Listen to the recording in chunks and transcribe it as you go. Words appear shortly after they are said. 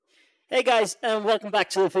Hey guys, and welcome back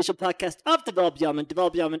to the official podcast of Develop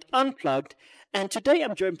Beyond Unplugged. And today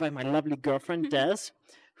I'm joined by my lovely girlfriend Des,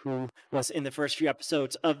 who was in the first few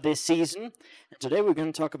episodes of this season. And today we're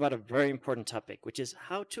going to talk about a very important topic, which is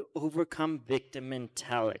how to overcome victim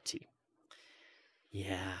mentality.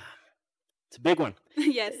 Yeah, it's a big one.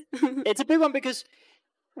 Yes. It's a big one because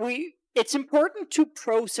it's important to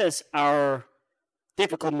process our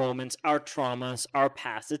difficult moments, our traumas, our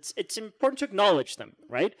past. It's important to acknowledge them,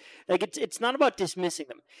 right? Like it's not about dismissing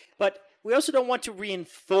them, but we also don't want to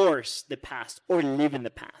reinforce the past or live in the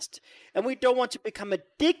past, and we don't want to become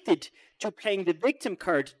addicted to playing the victim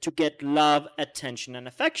card to get love, attention, and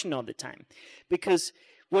affection all the time. Because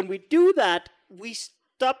when we do that, we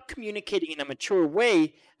stop communicating in a mature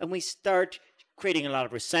way, and we start creating a lot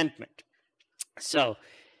of resentment. So,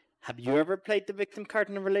 have you ever played the victim card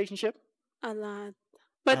in a relationship? A lot.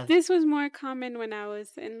 But this was more common when I was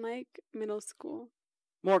in middle school.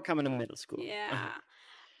 More common in middle school. Yeah.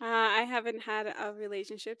 I haven't had a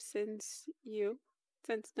relationship since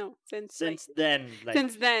then.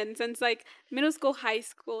 Since middle school, high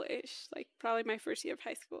school-ish, probably my first year of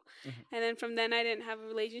high school. Mm-hmm. And then from then I didn't have a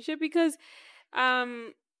relationship because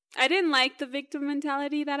I didn't like the victim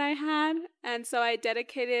mentality that I had. And so I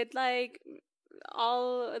dedicated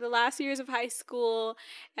all the last years of high school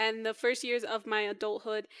and the first years of my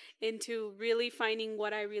adulthood into really finding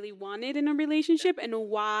what I really wanted in a relationship and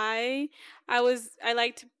why I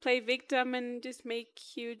like to play victim and just make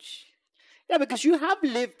huge. Yeah, because you have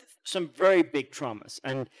lived some very big traumas,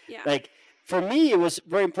 and yeah. For me, it was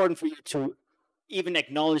very important for you to even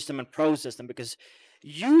acknowledge them and process them, because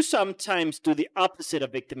you sometimes do the opposite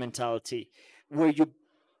of victim mentality, where you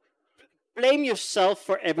blame yourself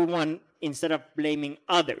for everyone instead of blaming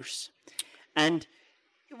others. And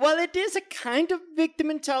while it is a kind of victim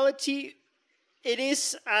mentality, it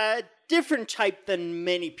is a different type than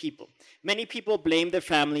many people. Many people blame their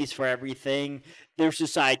families for everything, their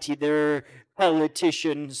society, their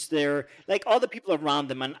politicians, their all the people around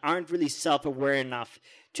them, and aren't really self-aware enough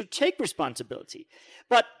to take responsibility.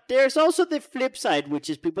 But there's also the flip side, which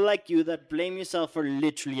is people like you that blame yourself for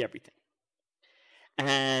literally everything.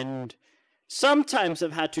 And sometimes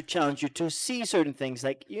I've had to challenge you to see certain things,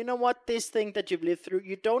 you know what, this thing that you've lived through,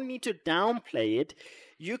 you don't need to downplay it.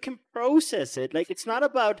 You can process it. It's not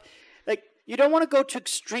about, you don't want to go to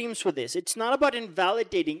extremes with this. It's not about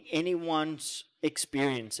invalidating anyone's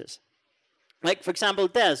experiences. For example,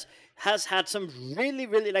 Des has had some really,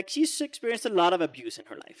 really, she's experienced a lot of abuse in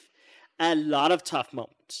her life, a lot of tough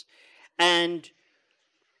moments. And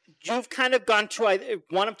you've kind of gone to either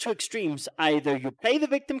one of two extremes. Either you play the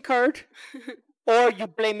victim card or you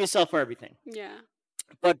blame yourself for everything. Yeah.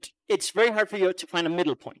 But it's very hard for you to find a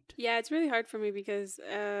middle point. Yeah, it's really hard for me because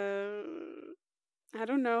I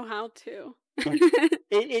don't know how to.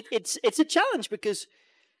 It's a challenge because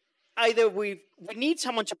either we need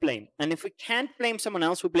someone to blame. And if we can't blame someone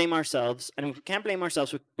else, we blame ourselves. And if we can't blame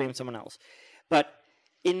ourselves, we blame someone else. But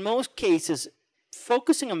in most cases,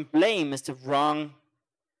 focusing on blame is the wrong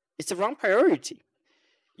priority.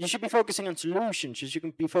 You should be focusing on solutions. You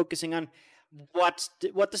should be focusing on what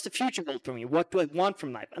does the future hold for me? What do I want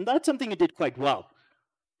from life? And that's something you did quite well.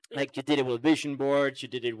 You did it with vision boards. You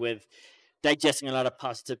did it with digesting a lot of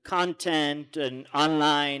positive content and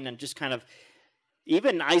online, and just kind of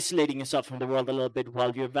even isolating yourself from the world a little bit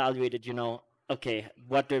while you evaluated, okay,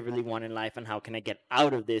 what do I really want in life and how can I get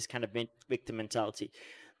out of this kind of victim mentality?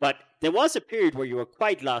 But there was a period where you were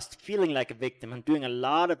quite lost, feeling like a victim and doing a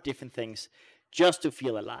lot of different things just to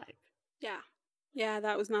feel alive. Yeah. Yeah,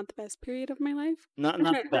 that was not the best period of my life. Not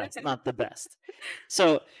the best, not the best.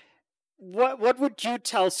 So what would you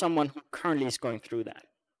tell someone who currently is going through that?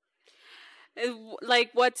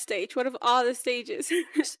 What stage? What of all the stages?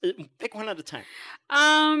 Pick one at a time.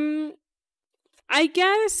 I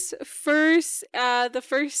guess the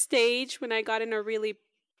first stage when I got in a really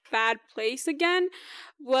bad place again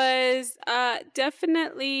was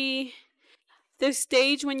definitely the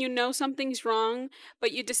stage when you know something's wrong,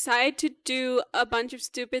 but you decide to do a bunch of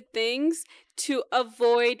stupid things to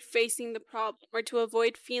avoid facing the problem or to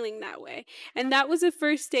avoid feeling that way. And that was the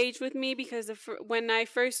first stage with me because when I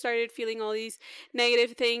first started feeling all these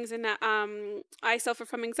negative things, and I suffer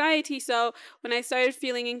from anxiety. So when I started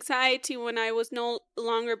feeling anxiety, when I was no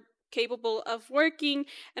longer capable of working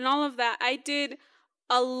and all of that, I did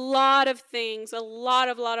a lot of things, a lot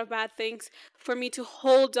of bad things for me to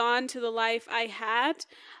hold on to the life I had.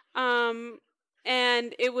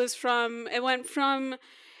 And it went from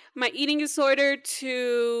my eating disorder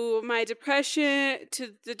to my depression,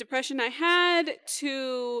 to the depression I had,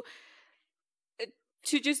 to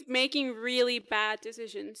to just making really bad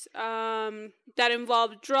decisions that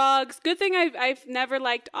involve drugs. Good thing I've never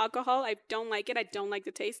liked alcohol. I don't like it. I don't like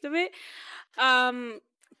the taste of it.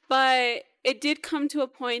 But it did come to a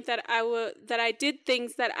point that I did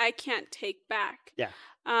things that I can't take back. Yeah.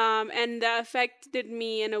 And that affected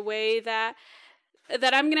me in a way that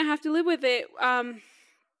I'm gonna have to live with it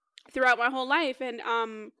throughout my whole life. And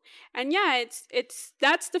yeah, it's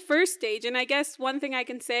that's the first stage. And I guess one thing I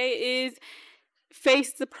can say is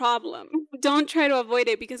face the problem. Don't try to avoid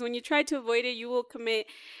it, because when you try to avoid it, you will commit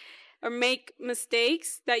or make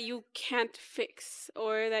mistakes that you can't fix,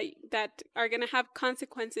 or that are going to have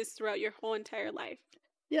consequences throughout your whole entire life.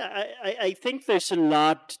 Yeah, I think there's a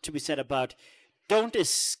lot to be said about don't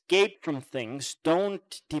escape from things,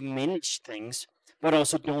 don't diminish things, but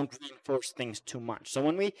also don't reinforce things too much. So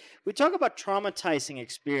when we talk about traumatizing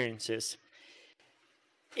experiences,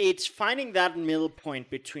 it's finding that middle point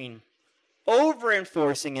between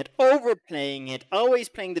over-enforcing it, overplaying it, always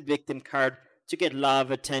playing the victim card to get love,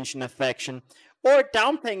 attention, affection, or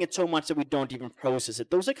downplaying it so much that we don't even process it.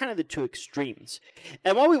 Those are kind of the two extremes.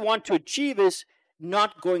 And what we want to achieve is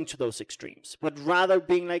not going to those extremes, but rather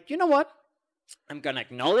being like, you know what? I'm going to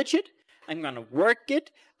acknowledge it. I'm going to work it.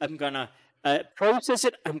 I'm going to process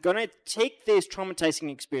it. I'm going to take this traumatizing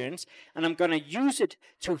experience and I'm going to use it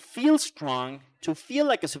to feel strong, to feel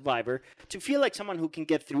like a survivor, to feel like someone who can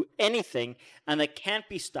get through anything and that can't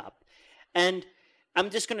be stopped. And I'm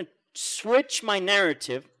just going to switch my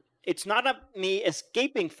narrative. It's not me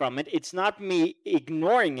escaping from it. It's not me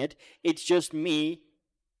ignoring it. It's just me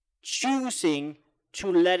choosing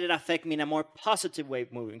to let it affect me in a more positive way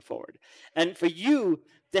moving forward. And for you,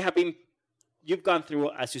 you've gone through,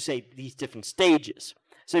 as you say, these different stages.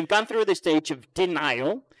 So you've gone through the stage of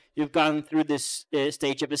denial. You've gone through this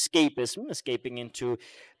stage of escapism, escaping into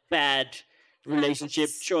bad relationship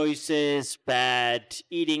choices, bad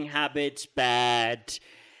eating habits, bad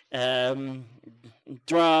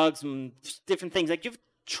drugs, and different things. Like, you've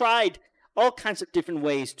tried all kinds of different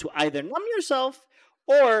ways to either numb yourself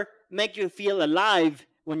or make you feel alive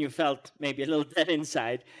when you felt maybe a little dead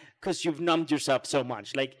inside because you've numbed yourself so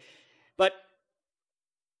much. But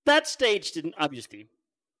that stage obviously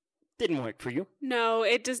didn't work for you. No,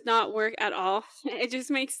 it does not work at all. It just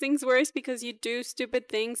makes things worse because you do stupid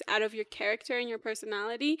things out of your character and your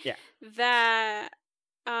personality that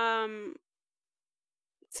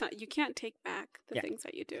you can't take back the things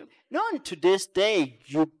that you do. No, and to this day,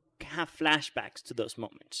 you have flashbacks to those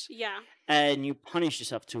moments. Yeah. And you punish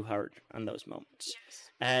yourself too hard on those moments.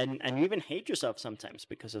 Yes. And you even hate yourself sometimes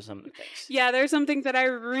because of some of the things. Yeah, there's some things that I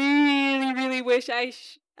really, really wish I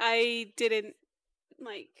didn't,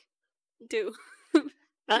 do.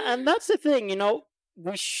 And that's the thing, when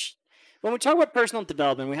we talk about personal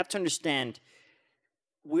development, we have to understand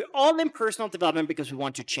we're all in personal development because we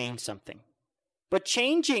want to change something. But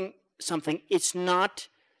changing something, it's not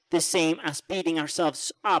the same as beating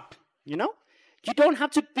ourselves up, You don't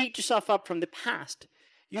have to beat yourself up from the past.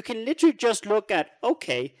 You can literally just look at,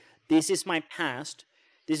 okay, this is my past.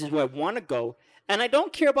 This is where I want to go. And I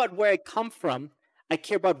don't care about where I come from. I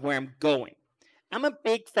care about where I'm going. I'm a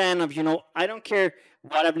big fan of, I don't care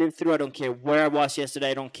what I've lived through. I don't care where I was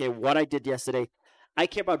yesterday. I don't care what I did yesterday. I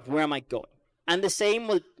care about where am I going. And the same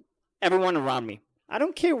with everyone around me. I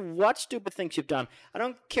don't care what stupid things you've done. I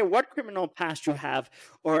don't care what criminal past you have,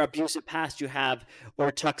 or abusive past you have,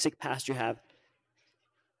 or toxic past you have.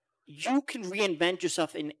 You can reinvent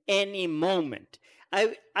yourself in any moment.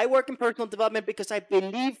 I work in personal development because I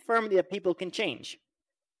believe firmly that people can change.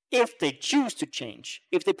 If they choose to change,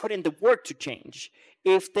 if they put in the work to change,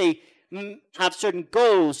 if they have certain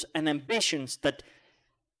goals and ambitions that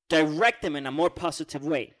direct them in a more positive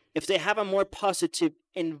way, if they have a more positive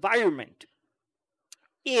environment,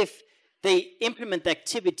 if they implement the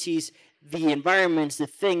activities, the environments, the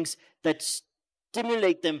things that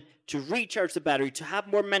stimulate them to recharge the battery, to have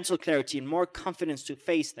more mental clarity and more confidence to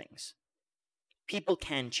face things, people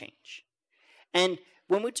can change. And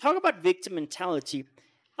when we talk about victim mentality,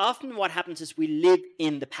 often what happens is we live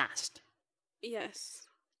in the past. Yes.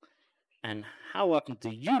 And how often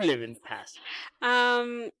do you live in the past?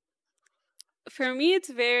 For me,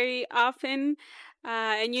 it's very often.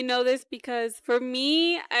 And you know this because for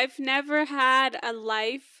me, I've never had a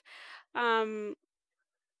life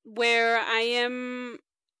where I am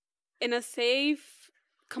in a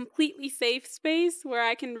completely safe space where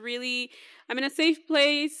I'm in a safe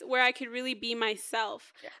place where I can really be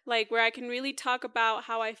myself. Yeah. Where I can really talk about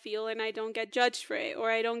how I feel and I don't get judged for it,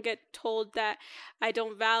 or I don't get told that I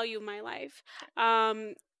don't value my life.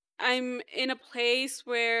 I'm in a place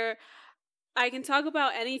where I can talk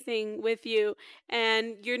about anything with you,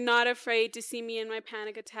 and you're not afraid to see me in my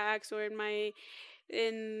panic attacks or in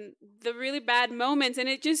the really bad moments, and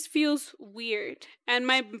it just feels weird. And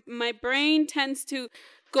my brain tends to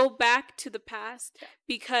go back to the past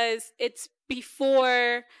because it's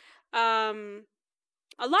before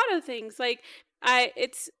a lot of things. Like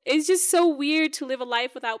it's just so weird to live a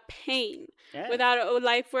life without pain, without a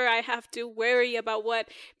life where I have to worry about what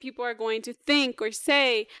people are going to think or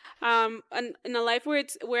say. And in a life where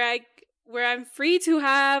I'm free to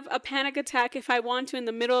have a panic attack if I want to in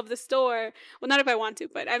the middle of the store. Well, not if I want to,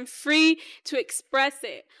 but I'm free to express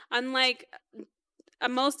it. Unlike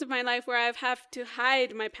most of my life where I've have to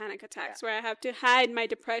hide my panic attacks, where I have to hide my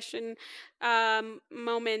depression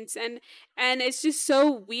moments, and it's just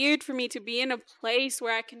so weird for me to be in a place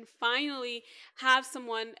where I can finally have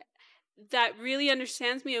someone that really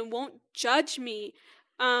understands me and won't judge me,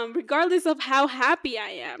 regardless of how happy I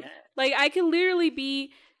am. Like, I can literally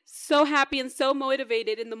be so happy and so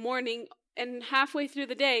motivated in the morning and halfway through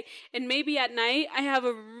the day, and maybe at night I have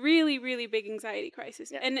a really, really big anxiety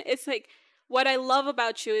crisis. And it's like, what I love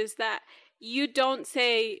about you is that you don't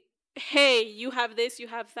say, hey, you have this, you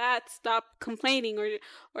have that, stop complaining,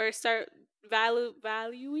 or start valuing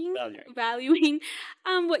what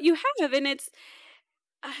you have. And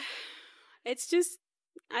it's just,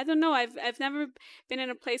 I don't know, I've never been in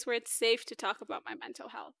a place where it's safe to talk about my mental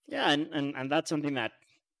health. Yeah, and that's something that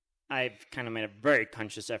I've kind of made a very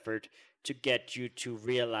conscious effort to get you to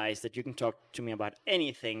realize that you can talk to me about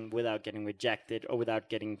anything without getting rejected or without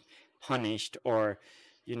getting punished or,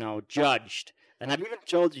 judged. And I've even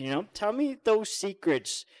told you, tell me those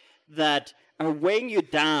secrets that are weighing you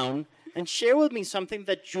down and share with me something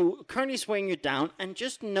that you currently is weighing you down, and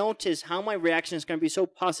just notice how my reaction is going to be so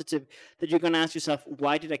positive that you're going to ask yourself,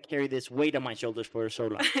 why did I carry this weight on my shoulders for so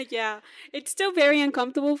long? Yeah, it's still very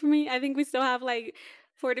uncomfortable for me. I think we still have like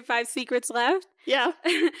 45 secrets left. Yeah.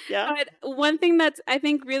 But one thing that's, I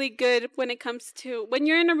think, really good when it comes to when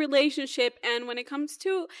you're in a relationship, and when it comes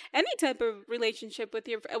to any type of relationship with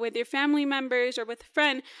your family members or with a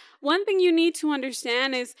friend, one thing you need to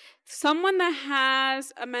understand is someone that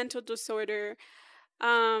has a mental disorder,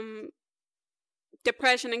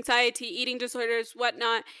 depression, anxiety, eating disorders,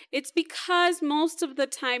 whatnot, it's because most of the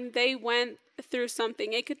time they went through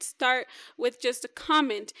something. It could start with just a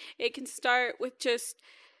comment. It can start with just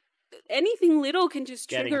anything little can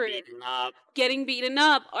just trigger it. Getting beaten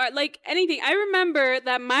up, or like anything. I remember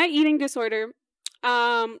that my eating disorder,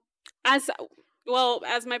 as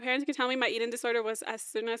my parents could tell me, my eating disorder was as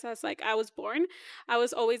soon as like I was born. I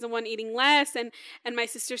was always the one eating less, and my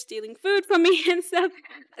sister stealing food from me and stuff.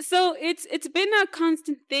 So it's been a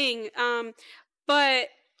constant thing. But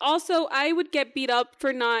also I would get beat up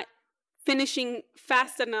for not finishing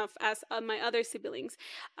fast enough as my other siblings,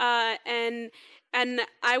 and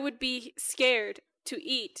I would be scared to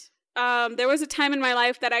eat. There was a time in my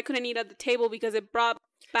life that I couldn't eat at the table because it brought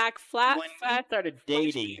back flat.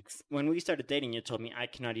 When we started dating, you told me I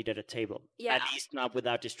cannot eat at a table. Yeah. At least not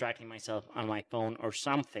without distracting myself on my phone or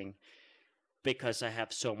something, because I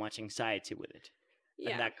have so much anxiety with it.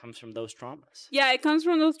 Yeah. And that comes from those traumas. Yeah, it comes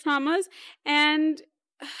from those traumas. And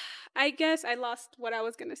I guess I lost what I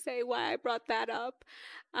was going to say, why I brought that up.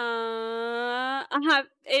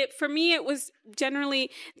 For me, it was generally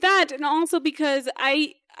that, and also because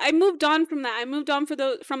I moved on from that. I moved on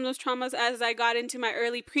from those traumas as I got into my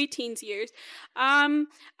early preteens years.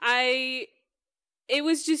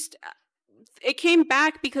 It came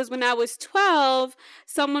back because when I was 12,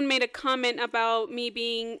 someone made a comment about me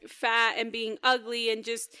being fat and being ugly, and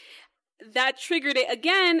just that triggered it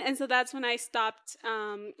again. And so that's when I stopped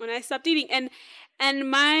eating. And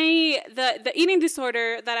the eating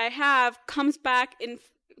disorder that I have comes back and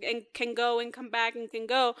can go and come back and can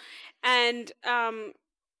go. And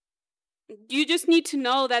you just need to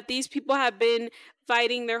know that these people have been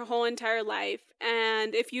fighting their whole entire life.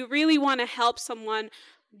 And if you really want to help someone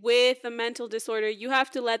with a mental disorder, you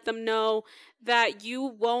have to let them know that you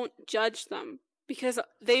won't judge them, because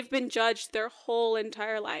they've been judged their whole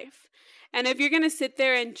entire life. And if you're going to sit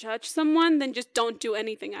there and judge someone, then just don't do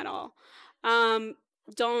anything at all.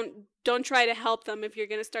 Don't try to help them if you're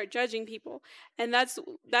going to start judging people. And that's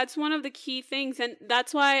one of the key things. And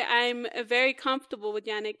that's why I'm very comfortable with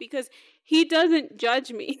Yannick, because he doesn't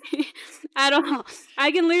judge me at all.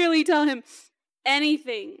 I can literally tell him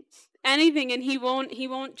anything, and he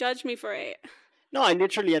won't judge me for it. No, I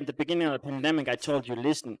literally, at the beginning of the pandemic, I told you,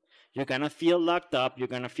 listen, you're going to feel locked up. You're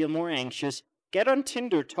going to feel more anxious. Get on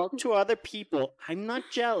Tinder. Talk to other people. I'm not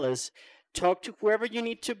jealous. Talk to whoever you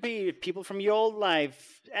need to be, people from your old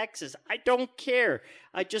life, exes. I don't care.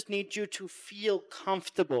 I just need you to feel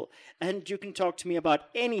comfortable. And you can talk to me about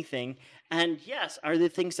anything. And yes, are there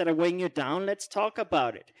things that are weighing you down? Let's talk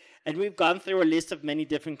about it. And we've gone through a list of many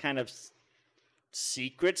different kind of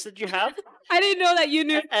secrets that you have. I didn't know that you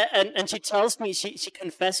knew. And she tells me, she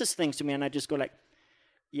confesses things to me, and I just go like,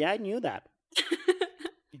 yeah, I knew that.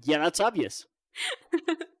 Yeah, that's obvious.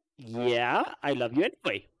 Yeah, I love you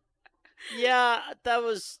anyway. Yeah,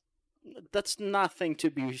 that's nothing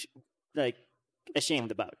to be like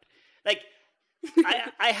ashamed about. Like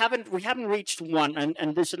we haven't reached one,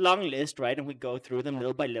 and there's a long list, right? And we go through them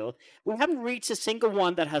little by little. We haven't reached a single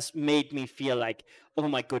one that has made me feel like, oh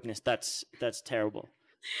my goodness, that's terrible.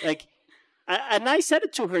 Like, and I said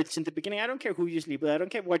it to her since the beginning. I don't care who you sleep with. I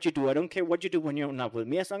don't care what you do. I don't care what you do when you're not with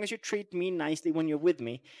me. As long as you treat me nicely when you're with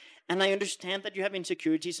me. And I understand that you have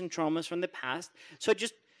insecurities and traumas from the past. So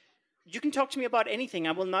you can talk to me about anything.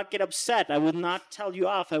 I will not get upset. I will not tell you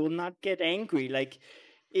off. I will not get angry. Like,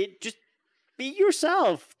 just be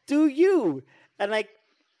yourself. Do you. And like,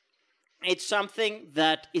 it's something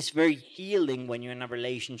that is very healing when you're in a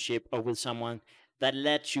relationship or with someone that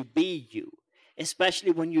lets you be you.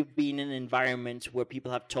 Especially when you've been in environments where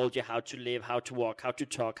people have told you how to live, how to walk, how to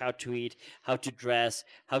talk, how to eat, how to dress,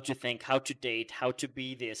 how to think, how to date, how to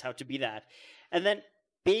be this, how to be that. And then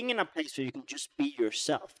being in a place where you can just be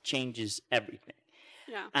yourself changes everything.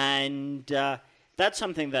 Yeah. And that's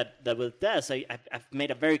something that with Des, I've made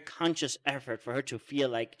a very conscious effort for her to feel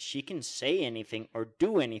like she can say anything or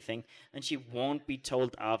do anything, and she won't be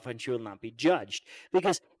told off, and she will not be judged.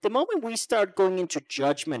 Because the moment we start going into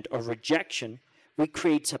judgment or rejection, we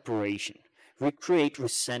create separation, we create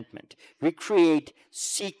resentment, we create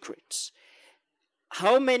secrets.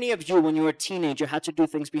 How many of you, when you were a teenager, had to do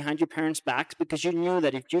things behind your parents' backs because you knew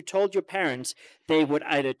that if you told your parents, they would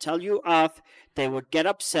either tell you off, they would get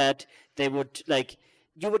upset, they would, like,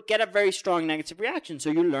 you would get a very strong negative reaction.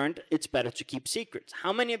 So you learned it's better to keep secrets.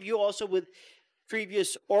 How many of you also with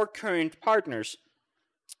previous or current partners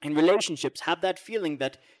in relationships have that feeling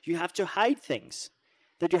that you have to hide things?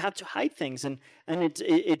 That you have to hide things, and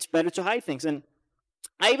it's better to hide things. And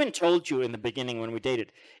I even told you in the beginning when we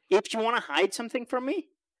dated, if you want to hide something from me,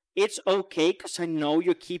 it's okay because I know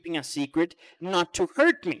you're keeping a secret not to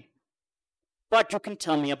hurt me. But you can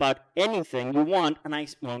tell me about anything you want and I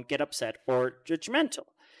won't get upset or judgmental.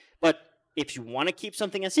 But if you want to keep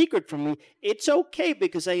something a secret from me, it's okay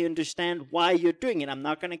because I understand why you're doing it. I'm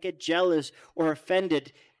not going to get jealous or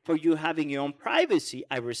offended for you having your own privacy.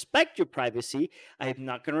 I respect your privacy. I'm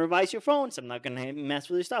not going to revise your phones. I'm not going to mess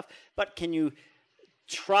with your stuff. But can you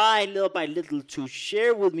try little by little to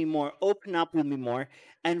share with me more, open up with me more,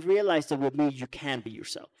 and realize that with me you can be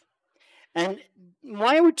yourself? And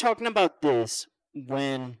why are we talking about this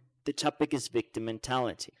when the topic is victim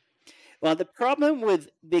mentality? Well, the problem with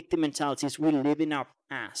victim mentality is we live in our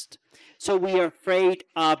past. So we are afraid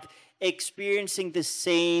of experiencing the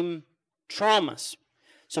same traumas.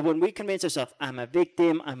 So when we convince ourselves, I'm a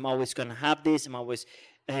victim, I'm always going to have this, I'm always,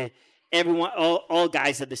 everyone, all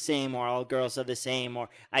guys are the same, or all girls are the same, or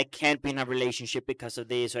I can't be in a relationship because of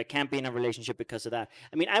this, or I can't be in a relationship because of that.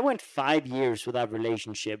 I mean, I went 5 years without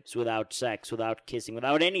relationships, without sex, without kissing,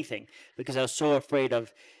 without anything, because I was so afraid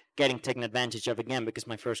of getting taken advantage of again, because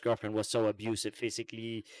my first girlfriend was so abusive,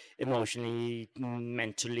 physically, emotionally,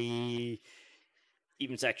 mentally,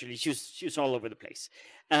 even sexually. She was all over the place.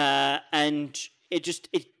 And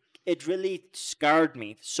it really scarred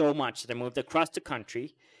me so much that I moved across the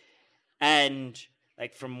country, and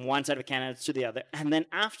like from one side of Canada to the other. And then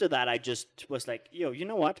after that, I just was like, yo, you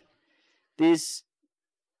know what? This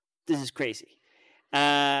is crazy.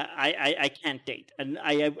 I can't date. And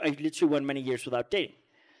I literally went many years without dating.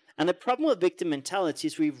 And the problem with victim mentality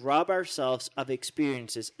is we rob ourselves of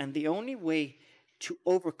experiences. And the only way to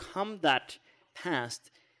overcome that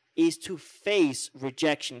past is to face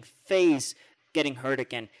rejection, face getting hurt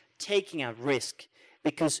again, taking a risk.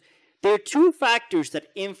 Because there are two factors that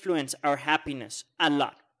influence our happiness a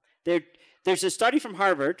lot. There's a study from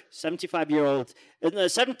Harvard,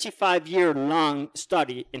 75-year-long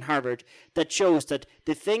study in Harvard that shows that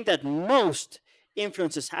the thing that most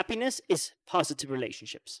influences happiness is positive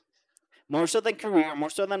relationships. More so than career, more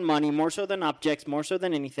so than money, more so than objects, more so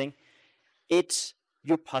than anything. It's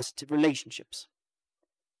your positive relationships.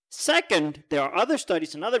 Second, there are other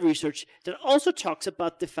studies and other research that also talks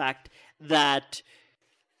about the fact that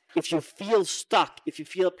if you feel stuck, if you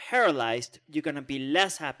feel paralyzed, you're going to be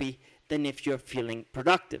less happy than if you're feeling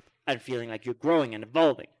productive and feeling like you're growing and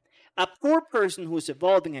evolving. A poor person who is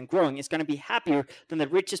evolving and growing is going to be happier than the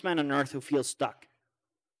richest man on earth who feels stuck.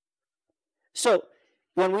 So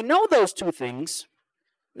When we know those two things,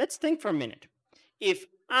 let's think for a minute. If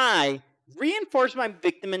I reinforce my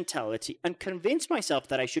victim mentality and convince myself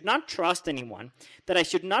that I should not trust anyone, that I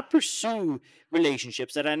should not pursue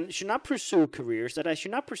relationships, that I should not pursue careers, that I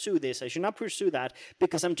should not pursue this, I should not pursue that,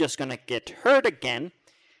 because I'm just going to get hurt again,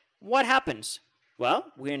 what happens?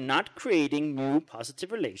 Well, we're not creating new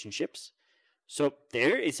positive relationships. So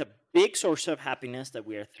there is a big source of happiness that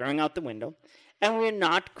we are throwing out the window, and we're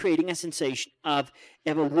not creating a sensation of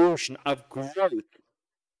evolution, of growth.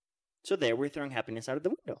 So there we're throwing happiness out of the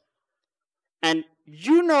window. And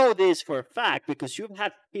you know this for a fact because you've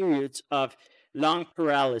had periods of long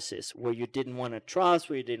paralysis where you didn't want to trust,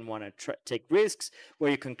 where you didn't want to take risks,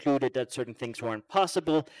 where you concluded that certain things weren't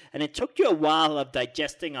possible. And it took you a while of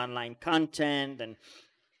digesting online content and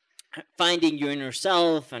finding your inner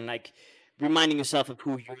self and like reminding yourself of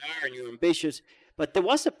who you are and you're ambitious. But there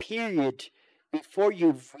was a period before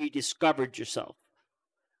you rediscovered yourself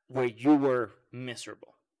where you were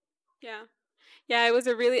miserable. Yeah. Yeah, it was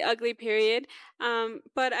a really ugly period.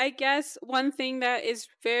 But I guess one thing that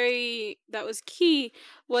was key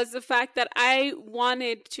was the fact that I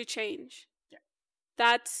wanted to change. Yeah.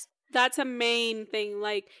 That's a main thing.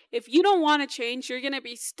 Like, if you don't want to change, you're going to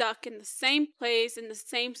be stuck in the same place, in the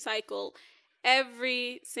same cycle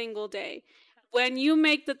every single day. When you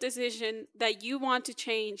make the decision that you want to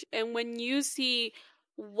change, and when you see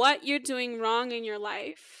what you're doing wrong in your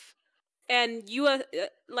life, and you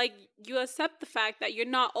accept the fact that you're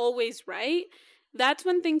not always right, that's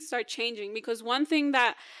when things start changing. Because one thing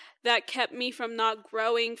that kept me from not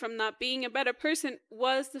growing, from not being a better person,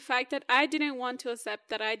 was the fact that I didn't want to accept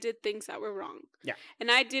that I did things that were wrong. Yeah. And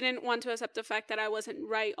I didn't want to accept the fact that I wasn't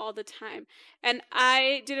right all the time. And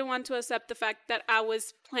I didn't want to accept the fact that I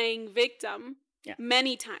was playing victim. Yeah.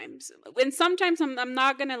 Many times. And sometimes, I'm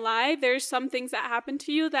not going to lie, there's some things that happen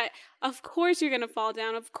to you that, of course, you're going to fall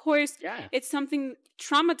down. Of course, It's something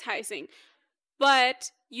traumatizing. But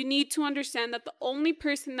you need to understand that the only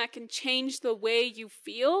person that can change the way you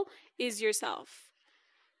feel is yourself.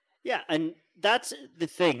 Yeah, and that's the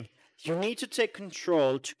thing. You need to take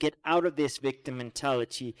control to get out of this victim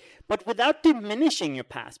mentality, but without diminishing your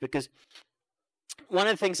past, because one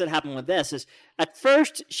of the things that happened with this is at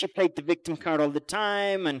first she played the victim card all the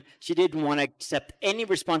time and she didn't want to accept any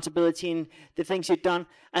responsibility in the things she'd done.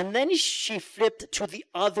 And then she flipped to the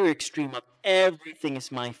other extreme of everything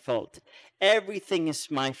is my fault. Everything is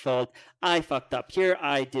my fault. I fucked up here.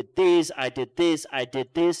 I did this. I did this. I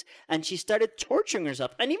did this. And she started torturing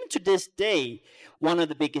herself. And even to this day, one of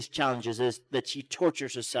the biggest challenges is that she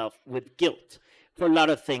tortures herself with guilt for a lot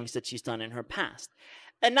of things that she's done in her past.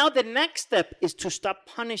 And now the next step is to stop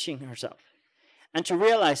punishing herself and to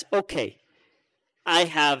realize, okay, I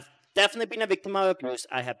have definitely been a victim of abuse.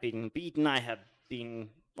 I have been beaten. I have been,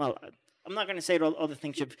 well, I'm not going to say all the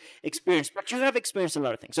things you've experienced, but you have experienced a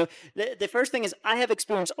lot of things. So the first thing is I have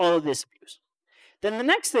experienced all of this abuse. Then the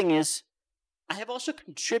next thing is I have also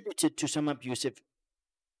contributed to some abusive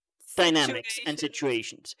dynamics and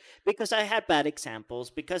situations because I had bad examples,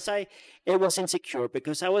 because I was insecure,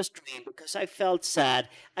 because I was drained, because I felt sad.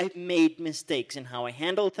 I made mistakes in how I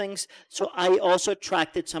handled things, so I also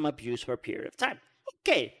attracted some abuse for a period of time.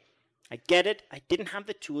 Okay, I get it. I didn't have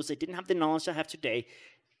the tools. I didn't have the knowledge I have today.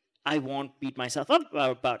 I won't beat myself up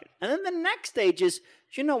about it. And then the next stage is,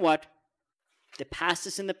 you know what? The past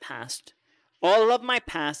is in the past. All of my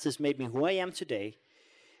past has made me who I am today.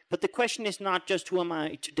 But the question is not just who am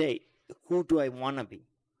I today, who do I want to be?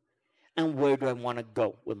 And where do I want to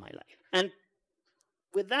go with my life? And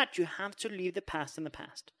with that, you have to leave the past in the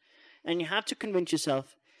past. And you have to convince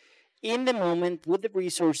yourself in the moment, with the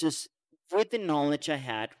resources, with the knowledge I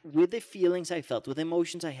had, with the feelings I felt, with the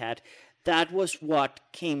emotions I had, that was what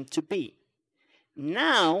came to be.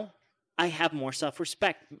 Now, I have more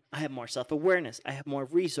self-respect. I have more self-awareness. I have more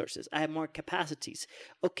resources. I have more capacities.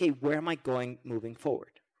 Okay, where am I going moving forward?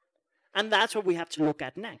 And that's what we have to look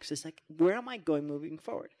at next. It's like, where am I going moving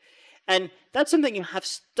forward? And that's something you have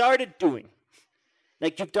started doing.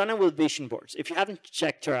 Like you've done it with vision boards. If you haven't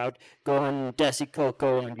checked her out, go on Desi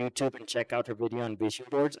Coco on YouTube and check out her video on vision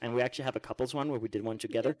boards. And we actually have a couples one where we did one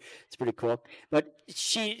together. It's pretty cool. But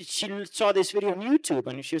she saw this video on YouTube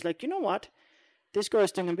and she was like, you know what? This girl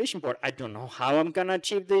is doing a vision board. I don't know how I'm going to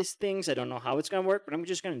achieve these things. I don't know how it's going to work, but I'm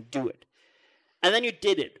just going to do it. And then you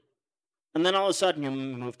did it. And then all of a sudden you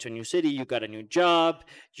moved to a new city, you got a new job,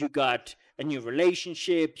 you got a new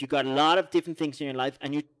relationship, you got a lot of different things in your life,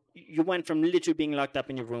 and you went from literally being locked up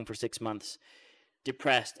in your room for 6 months,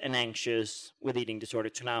 depressed and anxious with eating disorder,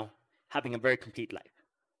 to now having a very complete life.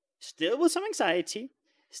 Still with some anxiety,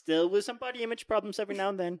 still with some body image problems every now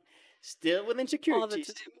and then, still with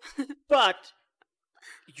insecurities, but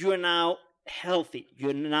you're now healthy.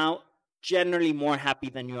 You're now generally more happy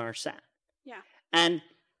than you are sad. Yeah. And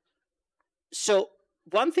so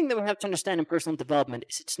one thing that we have to understand in personal development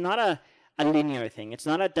is it's not a linear thing. It's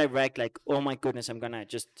not a direct, like, oh my goodness, I'm going to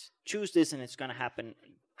just choose this and it's going to happen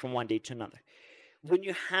from one day to another. When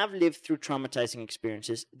you have lived through traumatizing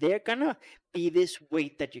experiences, they're going to be this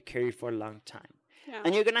weight that you carry for a long time. Yeah.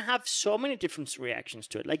 And you're going to have so many different reactions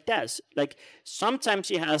to it. Like Des, like sometimes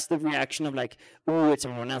he has the reaction of like, oh, it's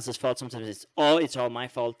everyone else's fault. Sometimes it's all my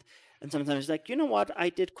fault. And sometimes it's like, you know what? I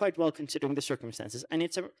did quite well considering the circumstances. And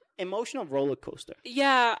it's an emotional roller coaster.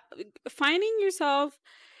 Yeah. Finding yourself,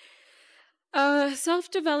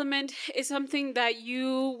 self-development is something that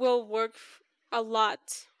you will work a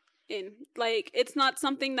lot in. Like, it's not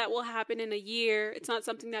something that will happen in a year. It's not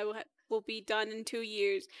something that will be done in 2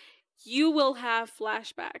 years. You will have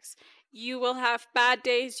flashbacks. You will have bad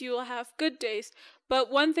days. You will have good days. But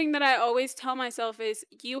one thing that I always tell myself is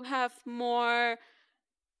you have more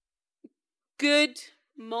good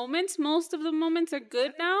moments. Most of the moments are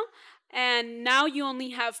good now. And now you only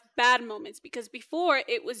have bad moments, because before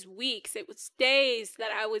it was weeks, it was days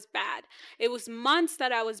that I was bad. It was months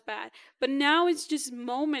that I was bad. But now it's just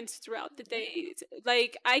moments throughout the day.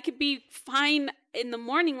 Like, I could be fine in the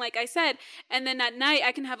morning, like I said, and then at night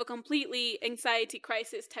I can have a completely anxiety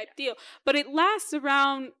crisis type deal. But it lasts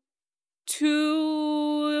around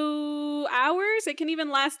 2 hours. It can even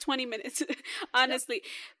last 20 minutes, honestly.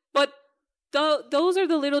 But those are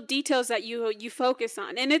the little details that you focus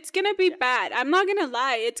on, and it's gonna be bad. I'm not gonna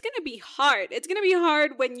lie, it's gonna be hard. It's gonna be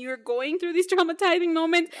hard when you're going through these traumatizing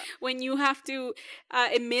moments, when you have to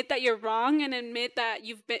admit that you're wrong and admit that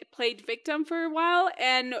you've played victim for a while,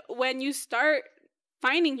 and when you start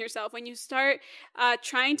finding yourself, when you start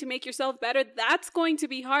trying to make yourself better, that's going to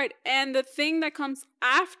be hard. And the thing that comes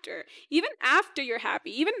after, even after you're happy,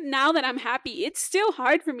 even now that I'm happy, it's still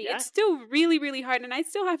hard for me. It's still really, really hard. And I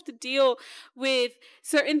still have to deal with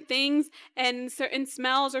certain things and certain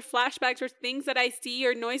smells or flashbacks or things that I see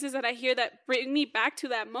or noises that I hear that bring me back to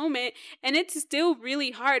that moment. And it's still really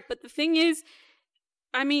hard. But the thing is,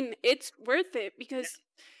 I mean, it's worth it, because...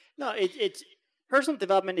 No, it's... Personal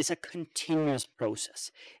development is a continuous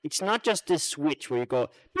process. It's not just this switch where you go,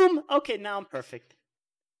 boom, okay, now I'm perfect.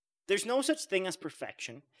 There's no such thing as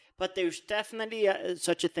perfection, but there's definitely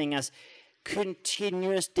such a thing as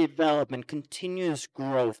continuous development, continuous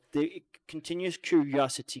growth, continuous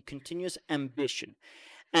curiosity, continuous ambition.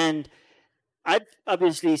 And I've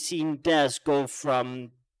obviously seen Des go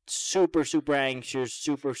from super, super anxious,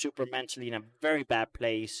 super, super mentally in a very bad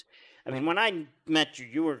place. I mean, when I met you,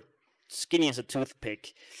 you were skinny as a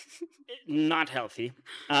toothpick, not healthy.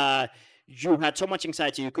 You had so much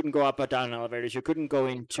anxiety, you couldn't go up or down elevators, you couldn't go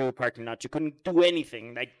into parking lots, you couldn't do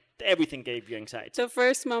anything. Like, everything gave you anxiety. The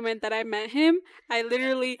first moment that I met him, I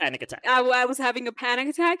literally... Panic attack. I was having a panic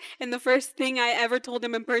attack, and the first thing I ever told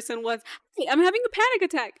him in person was, hey, I'm having a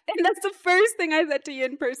panic attack. And that's the first thing I said to you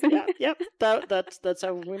in person. Yeah. That's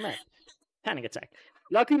how we met. Panic attack.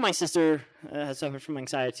 Luckily, my sister has suffered from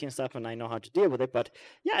anxiety and stuff, and I know how to deal with it. But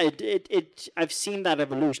yeah, I've seen that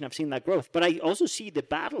evolution. I've seen that growth. But I also see the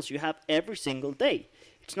battles you have every single day.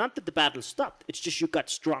 It's not that the battle stopped. It's just you got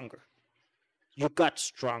stronger. You got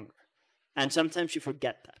stronger. And sometimes you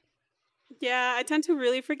forget that. Yeah, I tend to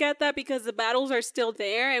really forget that, because the battles are still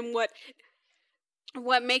there. And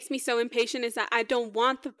what makes me so impatient is that I don't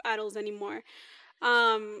want the battles anymore.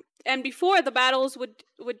 And before, the battles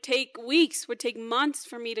would take weeks, would take months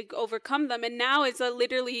for me to overcome them. And now it's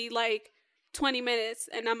literally like 20 minutes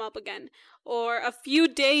and I'm up again. Or a few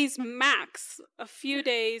days max,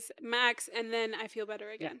 and then I feel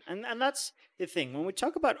better again. Yeah. And that's the thing. When we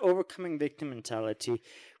talk about overcoming victim mentality,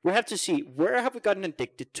 we have to see, where have we gotten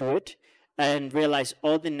addicted to it? And realize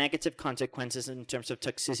all the negative consequences in terms of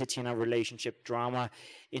toxicity in our relationship, drama,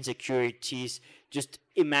 insecurities, just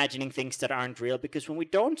imagining things that aren't real. Because when we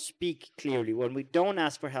don't speak clearly, when we don't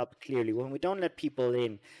ask for help clearly, when we don't let people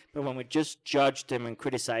in, but when we just judge them and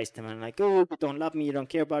criticize them and like, oh, you don't love me, you don't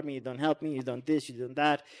care about me, you don't help me, you don't this, you don't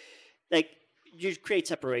that, like, you create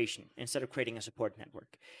separation instead of creating a support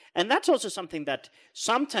network. And that's also something that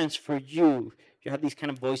sometimes for you have these kind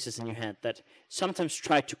of voices in your head that sometimes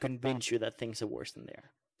try to convince you that things are worse than they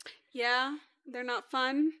are. Yeah, they're not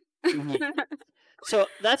fun. So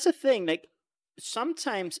that's the thing. Like,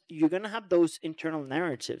 sometimes you're going to have those internal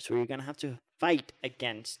narratives where you're going to have to fight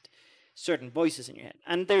against certain voices in your head.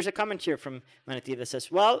 And there's a comment here from Manatee that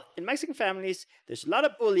says, well, in Mexican families, there's a lot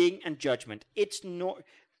of bullying and judgment. It's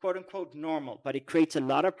quote-unquote normal, but it creates a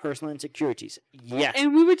lot of personal insecurities. Yes.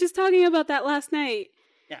 And we were just talking about that last night.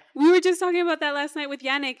 Yeah. We were just talking about that last night with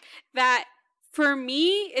Yannick, that for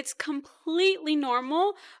me, it's completely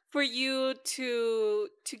normal for you to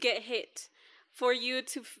get hit, for you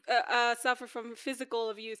to suffer from physical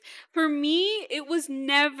abuse. For me, it was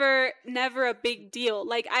never a big deal.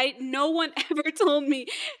 Like, no one ever told me,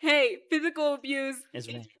 "Hey, physical abuse It's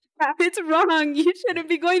wrong. it's wrong. You shouldn't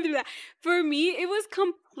be going through that." For me, it was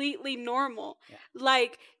completely normal. Yeah.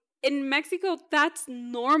 Like, in Mexico, that's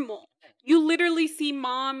normal. You literally see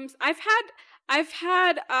moms. I've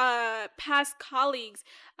had past colleagues,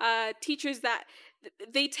 teachers that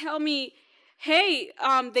they tell me, "Hey,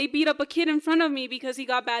 they beat up a kid in front of me because he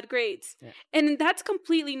got bad grades." Yeah. And that's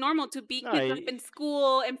completely normal, to beat No, kids up in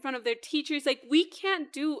school in front of their teachers. Like, we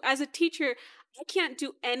can't do, as a teacher, I can't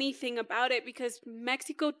do anything about it because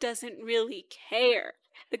Mexico doesn't really care.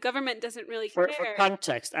 The government doesn't really For care.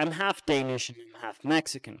 context, I'm half Danish and I'm half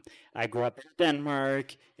Mexican. I grew up in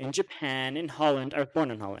Denmark, in Japan, in Holland. I was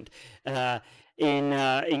born in Holland,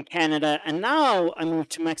 in Canada, and now I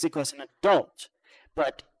moved to Mexico as an adult.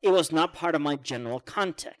 But it was not part of my general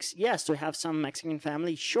context. Yes, do I have some Mexican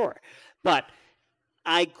family? Sure. But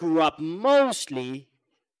I grew up mostly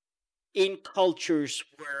in cultures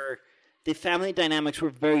where the family dynamics were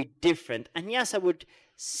very different. And yes, I would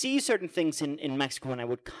see certain things in Mexico when I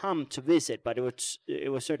would come to visit, but it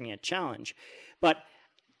was certainly a challenge. But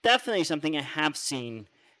definitely something I have seen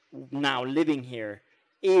now living here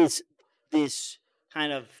is this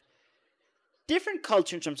kind of different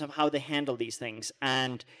culture in terms of how they handle these things.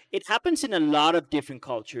 And it happens in a lot of different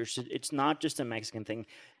cultures. It's not just a Mexican thing.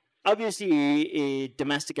 Obviously,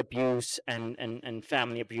 domestic abuse and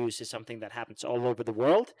family abuse is something that happens all over the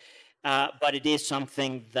world. But it is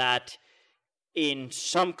something that in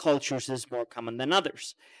some cultures is more common than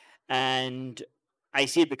others. And I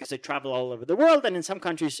see it because I travel all over the world. And in some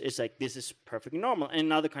countries, it's like, this is perfectly normal. And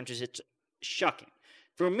in other countries, it's shocking.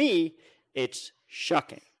 For me, it's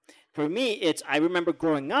shocking. For me, I remember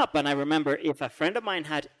growing up, and I remember if a friend of mine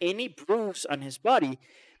had any bruise on his body,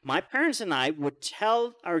 my parents and I would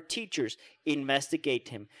tell our teachers, investigate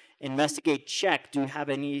him, check, do you have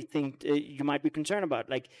anything you might be concerned about?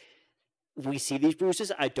 Like, we see these bruises.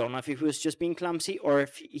 I don't know if he was just being clumsy or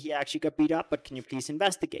if he actually got beat up, but can you please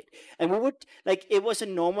investigate? And we would, like, it was a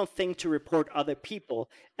normal thing to report other people.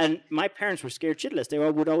 And my parents were scared shitless. They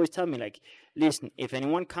would always tell me, like, listen, if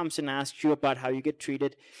anyone comes and asks you about how you get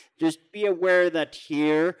treated, just be aware that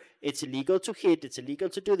here it's illegal to hit, it's illegal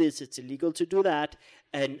to do this, it's illegal to do that.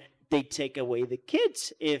 And they take away the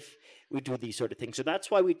kids if we do these sort of things. So that's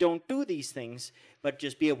why we don't do these things, but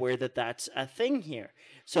just be aware that that's a thing here.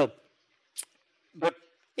 So, but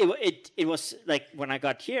it was like when I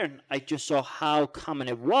got here and I just saw how common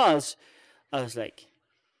it was, I was like,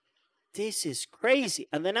 this is crazy.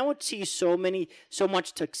 And then I would see so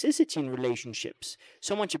much toxicity in relationships,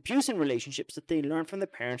 so much abuse in relationships that they learn from the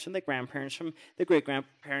parents, from the grandparents, from the great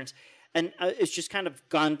grandparents. And it's just kind of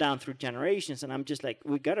gone down through generations. And I'm just like,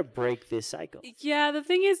 we got to break this cycle. Yeah, the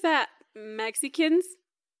thing is that Mexicans,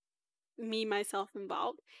 me, myself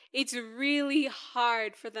involved, it's really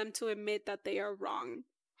hard for them to admit that they are wrong.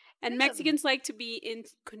 And Mexicans like to be in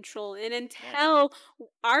control. And until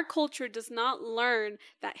our culture does not learn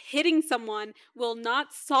that hitting someone will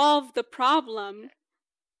not solve the problem,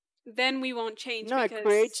 then we won't change. No, it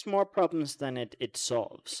creates more problems than it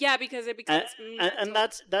solves. Yeah, because it becomes and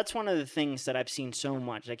that's one of the things that I've seen so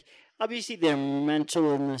much. Like, obviously there are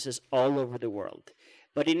mental illnesses all over the world.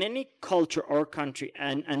 But in any culture or country,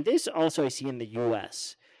 and this also I see in the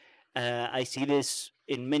US, I see this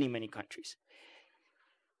in many, many countries.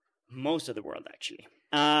 Most of the world, actually.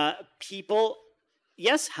 People,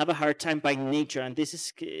 yes, have a hard time by nature, and this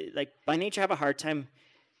is like by nature have a hard time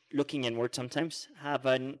looking inward sometimes, have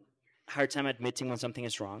a hard time admitting when something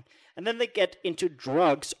is wrong, and then they get into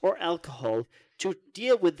drugs or alcohol to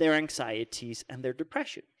deal with their anxieties and their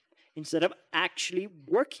depression instead of actually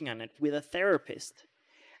working on it with a therapist.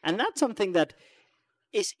 And that's something that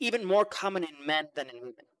is even more common in men than in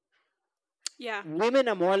women. Yeah. Women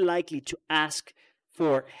are more likely to ask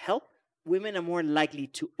for help. Women are more likely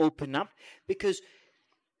to open up because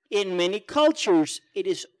in many cultures, it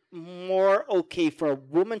is more okay for a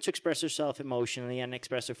woman to express herself emotionally and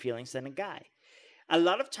express her feelings than a guy. A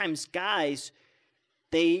lot of times guys,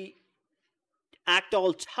 they act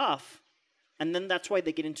all tough, and then that's why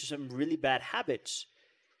they get into some really bad habits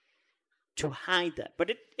to hide that. But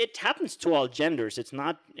it happens to all genders. It's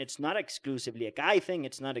not exclusively a guy thing.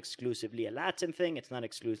 It's not exclusively a Latin thing. It's not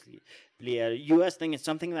exclusively a US thing. It's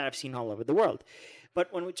something that I've seen all over the world.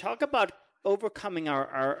 But when we talk about overcoming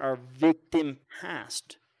our victim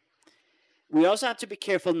past, we also have to be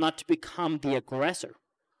careful not to become the aggressor.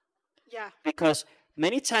 Yeah. Because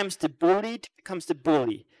many times the bullied becomes the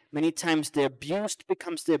bully. many times the abused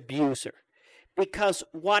becomes the abuser. Because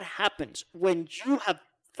what happens when you have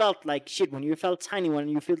felt like shit, when you felt tiny, when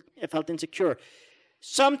you felt insecure,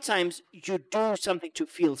 sometimes you do something to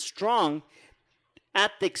feel strong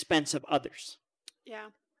at the expense of others.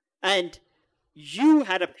 Yeah. And you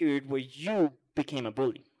had a period where you became a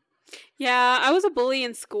bully. Yeah, I was a bully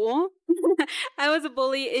in school. I was a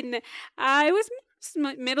bully I was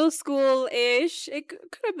middle school-ish. It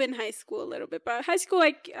could have been high school a little bit, but high school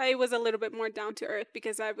I was a little bit more down to earth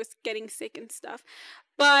because I was getting sick and stuff.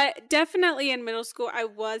 But definitely in middle school, I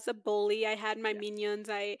was a bully. I had my minions.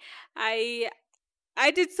 I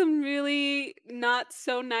I did some really not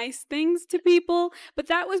so nice things to people, but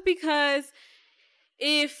that was because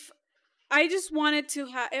if I just wanted to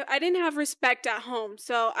have, I didn't have respect at home,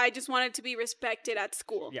 so I just wanted to be respected at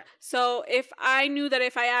school. Yeah. So if I knew that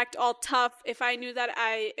if I act all tough, if I knew that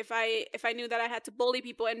if I knew that I had to bully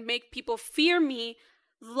people and make people fear me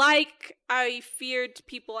like I feared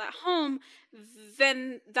people at home,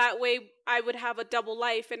 then that way I would have a double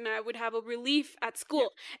life and I would have a relief at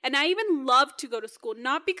school. And I even loved to go to school,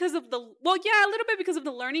 not because of a little bit because of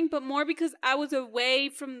the learning, but more because I was away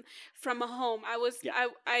from a home. I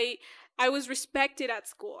was respected at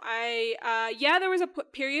school. There was a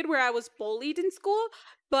period where I was bullied in school,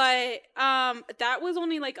 but that was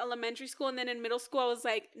only like elementary school, and then in middle school I was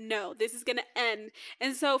like, no, this is gonna end.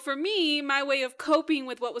 And so for me, my way of coping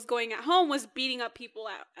with what was going at home was beating up people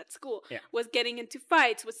at school, was getting into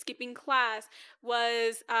fights, was skipping class,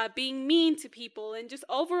 was being mean to people, and just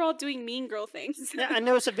overall doing mean girl things. Yeah, and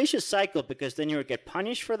it was a vicious cycle because then you would get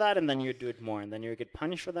punished for that, and then you would do it more, and then you would get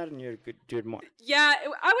punished for that, and you would do it more. Yeah,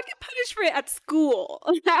 I would get punished for it at school.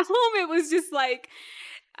 At home, it was just like.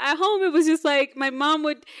 At home, it was just like my mom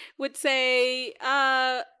would say,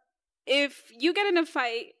 if you get in a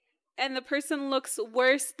fight and the person looks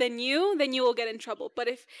worse than you, then you will get in trouble. No.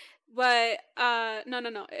 If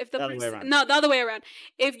the other way around.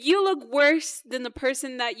 If you look worse than the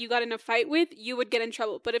person that you got in a fight with, you would get in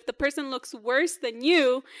trouble. But if the person looks worse than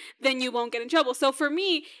you, then you won't get in trouble. So for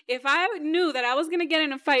me, if I knew that I was going to get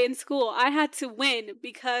in a fight in school, I had to win,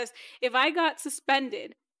 because if I got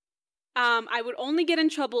suspended, I would only get in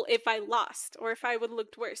trouble if I lost or if I would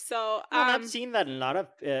looked worse. So I've seen that in a lot of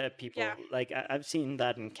people. Yeah. Like I've seen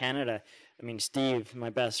that in Canada. I mean, Steve, my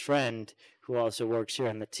best friend, who also works here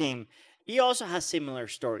on the team, he also has similar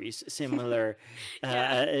stories, similar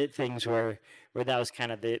things where that was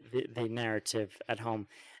kind of the narrative at home.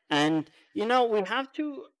 And we have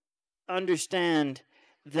to understand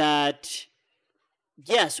that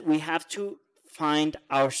yes, we have to find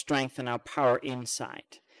our strength and our power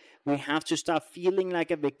inside. We have to stop feeling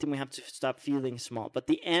like a victim. We have to stop feeling small. But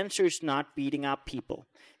the answer is not beating up people.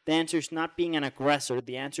 The answer is not being an aggressor.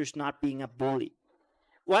 The answer is not being a bully.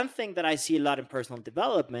 One thing that I see a lot in personal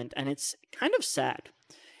development, and it's kind of sad,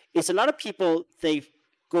 is a lot of people, they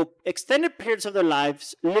go extended periods of their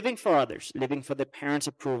lives living for others, living for their parents'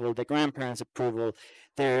 approval, their grandparents' approval,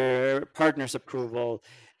 their partner's approval.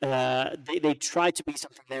 They try to be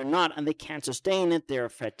something they're not, and they can't sustain it. They're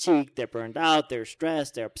fatigued, they're burned out, they're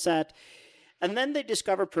stressed, they're upset. And then they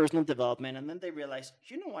discover personal development, and then they realize,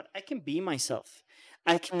 you know what, I can be myself.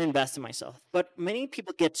 I can invest in myself. But many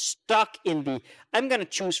people get stuck in the, I'm going to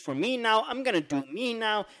choose for me now, I'm going to do me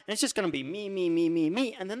now, and it's just going to be me, me, me, me,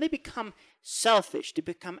 me. And then they become selfish, they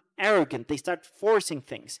become arrogant, they start forcing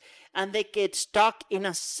things, and they get stuck in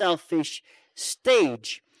a selfish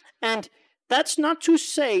stage. And that's not to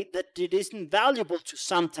say that it isn't valuable to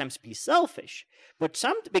sometimes be selfish, but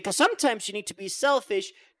because sometimes you need to be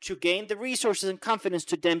selfish to gain the resources and confidence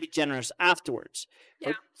to then be generous afterwards.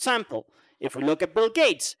 Yeah. For example, if we look at Bill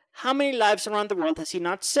Gates, how many lives around the world has he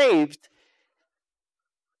not saved?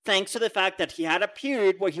 Thanks to the fact that he had a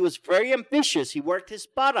period where he was very ambitious. He worked his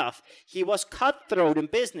butt off. He was cutthroat in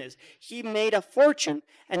business. He made a fortune,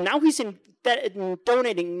 and now he's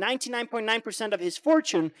donating 99.9% of his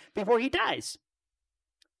fortune before he dies.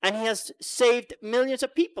 And he has saved millions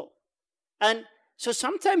of people. And so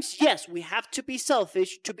sometimes, yes, we have to be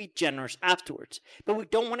selfish to be generous afterwards. But we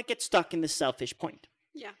don't want to get stuck in the selfish point.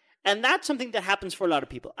 Yeah. And that's something that happens for a lot of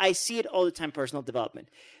people. I see it all the time, personal development.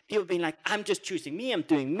 People being like, I'm just choosing me, I'm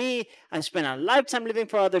doing me, I spent a lifetime living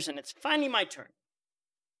for others, and it's finally my turn.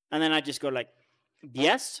 And then I just go like,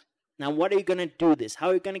 yes? Now what are you going to do this? How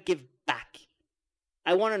are you going to give back?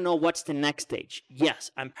 I want to know what's the next stage.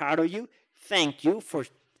 Yes, I'm proud of you. Thank you for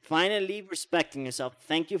finally respecting yourself.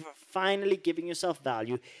 Thank you for finally giving yourself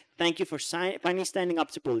value. Thank you for finally standing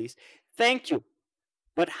up to bullies. Thank you.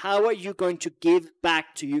 But how are you going to give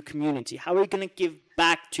back to your community? How are you going to give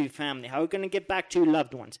back to your family? How are you going to give back to your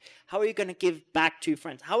loved ones? How are you going to give back to your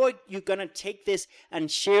friends? How are you going to take this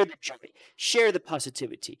and share the joy, share the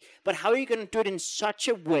positivity? But how are you going to do it in such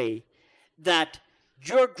a way that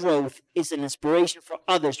your growth is an inspiration for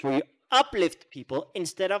others, where you uplift people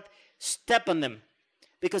instead of step on them?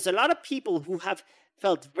 Because a lot of people who have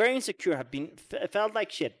felt very insecure have felt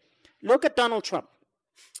like shit. Look at Donald Trump.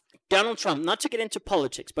 Donald Trump, not to get into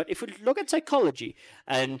politics, but if we look at psychology,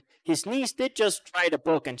 and his niece did just write a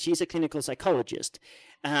book, and she's a clinical psychologist,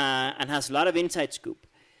 and has a lot of inside scoop.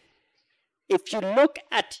 If you look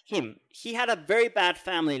at him, he had a very bad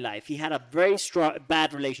family life. He had a very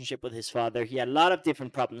bad relationship with his father. He had a lot of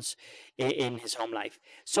different problems in his home life.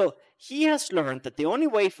 So he has learned that the only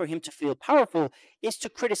way for him to feel powerful is to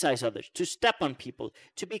criticize others, to step on people,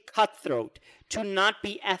 to be cutthroat, to not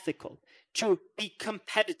be ethical, to be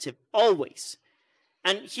competitive always.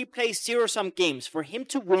 And he plays zero-sum games. For him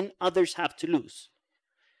to win, others have to lose.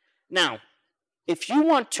 Now, if you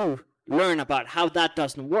want to learn about how that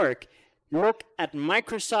doesn't work, look at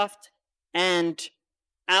Microsoft and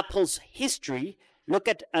Apple's history. Look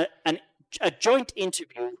at a joint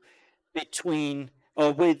interview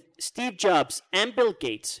with Steve Jobs and Bill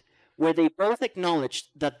Gates, where they both acknowledged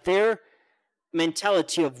that their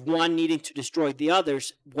mentality of one needing to destroy the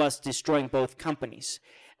others was destroying both companies.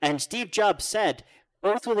 And Steve Jobs said,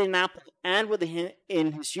 both within Apple and within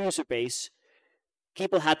his user base,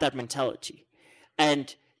 people had that mentality.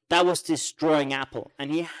 And that was destroying Apple. And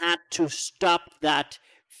he had to stop that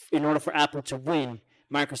in order for Apple to win.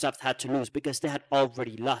 Microsoft had to lose because they had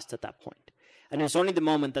already lost at that point. And it was only the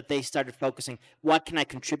moment that they started focusing, what can I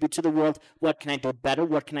contribute to the world? What can I do better?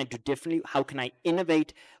 What can I do differently? How can I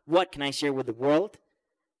innovate? What can I share with the world?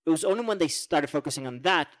 It was only when they started focusing on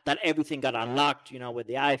that everything got unlocked, with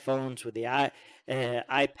the iPhones, with the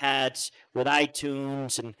iPads, with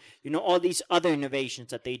iTunes, and, all these other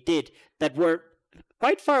innovations that they did that were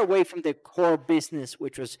quite far away from their core business,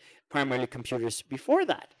 which was primarily computers before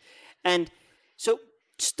that. And so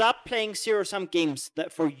stop playing zero-sum games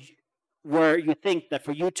where you think that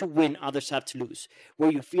for you to win, others have to lose,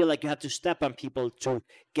 where you feel like you have to step on people to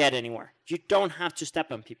get anywhere. You don't have to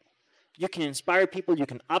step on people. You can inspire people, you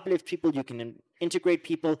can uplift people, you can integrate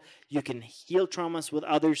people, you can heal traumas with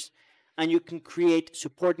others, and you can create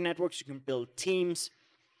support networks, you can build teams,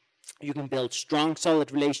 you can build strong,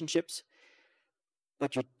 solid relationships,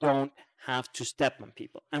 but you don't have to step on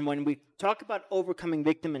people. And when we talk about overcoming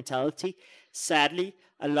victim mentality, sadly,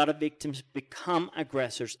 a lot of victims become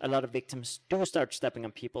aggressors. A lot of victims do start stepping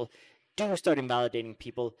on people, do start invalidating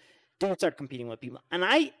people, do start competing with people. And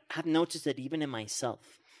I have noticed that even in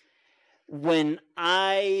myself. When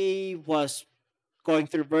I was going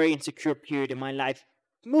through a very insecure period in my life,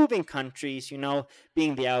 moving countries,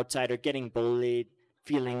 being the outsider, getting bullied,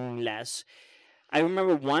 feeling less, I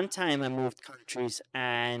remember one time I moved countries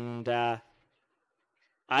and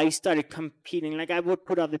I started competing. Like, I would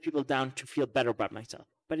put other people down to feel better about myself,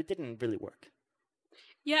 but it didn't really work.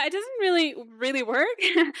 Yeah, it doesn't really work.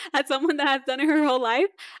 As someone that has done it her whole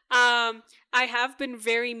life, I have been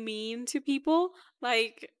very mean to people.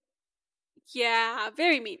 Yeah,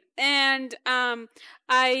 very mean. And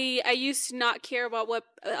I used to not care about what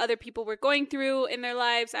other people were going through in their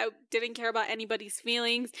lives. I didn't care about anybody's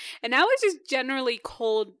feelings. And I was just generally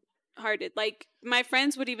cold-hearted. Like, my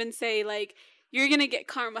friends would even say, you're going to get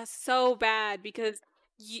karma so bad because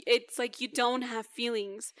it's like you don't have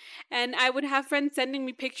feelings. And I would have friends sending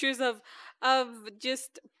me pictures of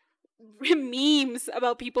just memes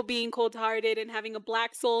about people being cold-hearted and having a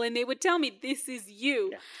black soul. And they would tell me, this is you.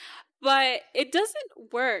 Yeah. But it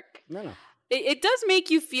doesn't work. No. It does make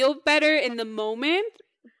you feel better in the moment,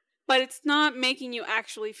 but it's not making you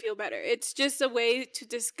actually feel better. It's just a way to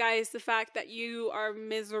disguise the fact that you are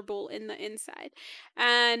miserable in the inside.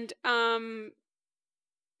 And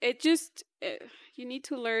you need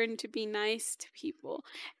to learn to be nice to people.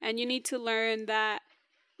 And you need to learn that,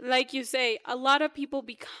 like you say, a lot of people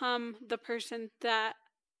become the person that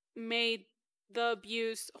made the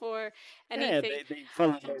abuse or anything. Yeah, they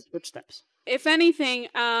follow those footsteps. If anything,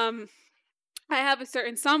 I have a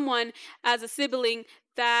certain someone as a sibling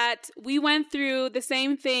that we went through the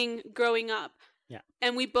same thing growing up. Yeah.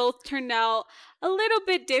 And we both turned out a little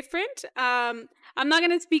bit different. I'm not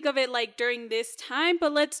going to speak of it during this time,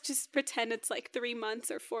 but let's just pretend it's 3 months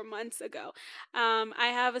or 4 months ago. I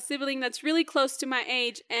have a sibling that's really close to my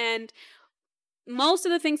age, and most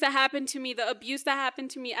of the things that happened to me, the abuse that happened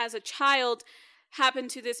to me as a child, happened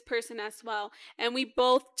to this person as well. And we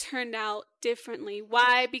both turned out differently.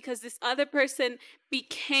 Why? Because this other person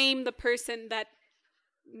became the person that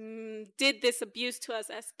did this abuse to us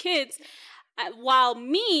as kids. While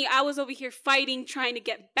me, I was over here fighting, trying to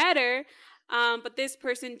get better. But this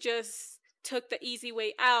person just took the easy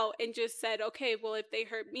way out and just said, okay, well, if they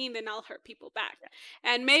hurt me, then I'll hurt people back.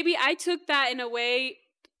 And maybe I took that in a way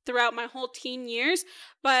throughout my whole teen years,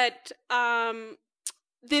 but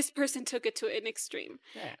this person took it to an extreme.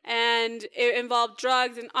 And it involved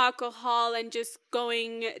drugs and alcohol and just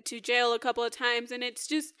going to jail a couple of times. And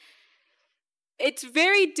it's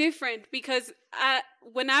very different because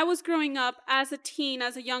when I was growing up as a teen,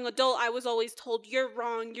 as a young adult, I was always told, you're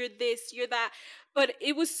wrong, you're this, you're that. But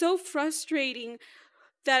it was so frustrating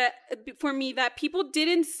that for me that people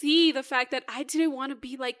didn't see the fact that I didn't want to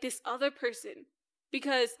be like this other person,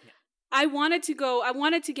 because I wanted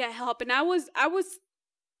to get help. And I was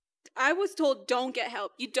told, don't get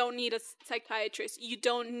help. You don't need a psychiatrist. You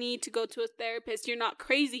don't need to go to a therapist. You're not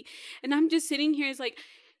crazy. And I'm just sitting here, it's like,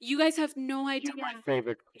 you guys have no idea. You're my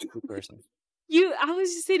favorite person. I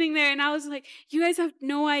was just sitting there and I was like, you guys have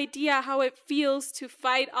no idea how it feels to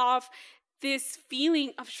fight off this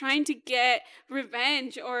feeling of trying to get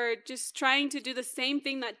revenge or just trying to do the same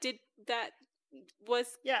thing that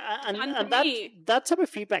was and that type of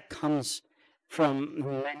feedback comes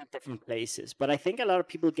from many different places. But I think a lot of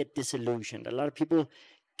people get disillusioned. A lot of people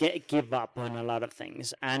give up on a lot of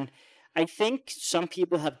things. And I think some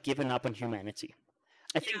people have given up on humanity.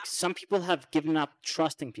 I think some people have given up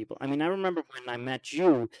trusting people. I mean, I remember when I met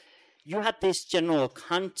you, you had this general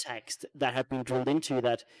context that had been drilled into you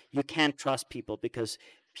that you can't trust people because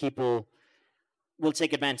people will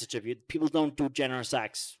take advantage of you. People don't do generous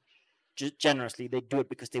acts just generously. They do it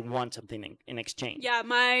because they want something in exchange. Yeah,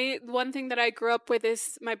 my one thing that I grew up with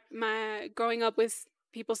is my growing up with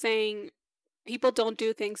people saying people don't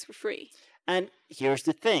do things for free. And here's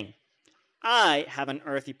the thing. I have an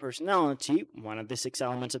earthy personality, one of the 6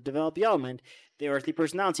 elements of development. The earthy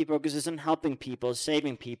personality focuses on helping people,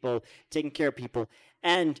 saving people, taking care of people.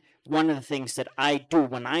 And one of the things that I do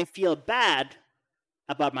when I feel bad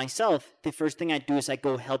about myself, the first thing I do is I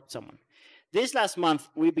go help someone. This last month,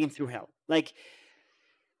 we've been through hell. Like,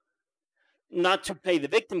 not to play the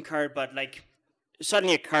victim card, but like,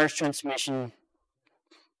 suddenly a car's transmission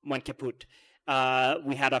went kaput.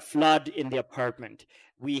 We had a flood in the apartment.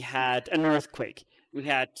 We had an earthquake. We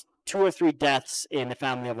had 2 or 3 deaths in the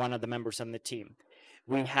family of one of the members on the team.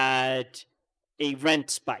 We had a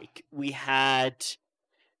rent spike. We had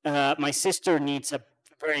my sister needs a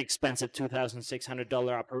very expensive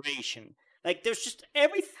 $2,600 operation. Like, there's just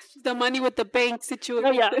everything. The money with the bank situation.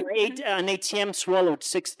 Oh, yeah, an ATM swallowed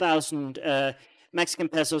 6,000 Mexican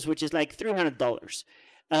pesos, which is like $300.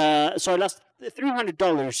 So I lost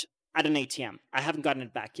 $300 at an ATM. I haven't gotten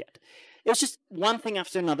it back yet. It was just one thing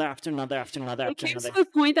after another, after another, after another, after another. It came to the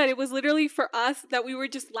point that it was literally for us that we were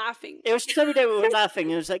just laughing. It was just every day we were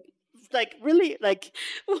laughing. It was like really, like...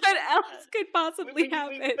 What else could possibly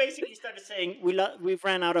happen? We basically started saying we've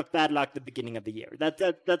ran out of bad luck at the beginning of the year.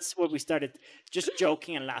 That's what we started, just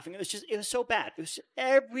joking and laughing. It was so bad. It was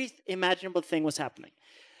every imaginable thing was happening.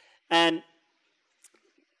 And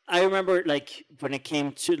I remember, like, when it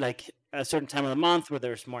came to, like, a certain time of the month where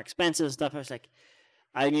there's more expenses and stuff, I was like,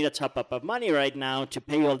 I need a top-up of money right now to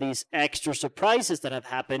pay all these extra surprises that have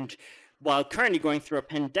happened while currently going through a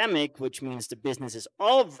pandemic, which means the business is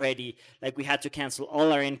already, like, we had to cancel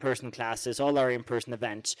all our in-person classes, all our in-person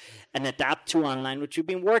events, and adapt to online, which we've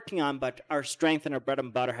been working on, but our strength and our bread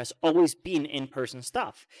and butter has always been in-person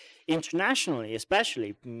stuff. Internationally,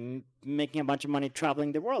 especially, making a bunch of money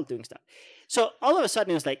traveling the world doing stuff. So all of a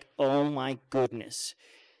sudden, it was like, oh my goodness,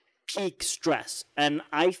 peak stress, and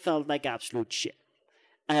I felt like absolute shit.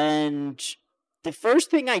 And the first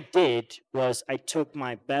thing I did was I took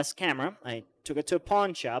my best camera, I took it to a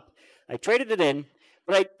pawn shop, I traded it in,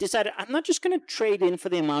 but I decided I'm not just going to trade in for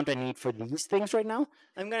the amount I need for these things right now.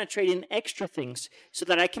 I'm going to trade in extra things so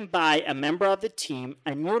that I can buy a member of the team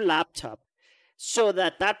a new laptop so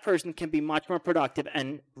that that person can be much more productive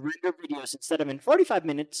and render videos instead of in 45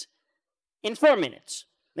 minutes, in 4 minutes,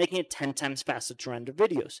 making it 10 times faster to render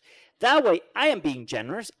videos. That way, I am being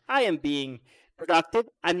generous, I am being productive.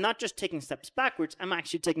 I'm not just taking steps backwards, I'm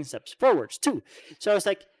actually taking steps forwards too. So I was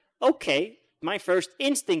like, okay, my first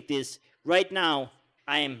instinct is, right now,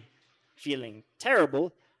 I am feeling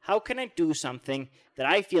terrible. How can I do something that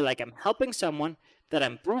I feel like I'm helping someone, that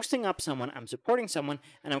I'm boosting up someone, I'm supporting someone,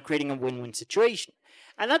 and I'm creating a win-win situation?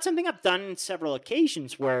 And that's something I've done on several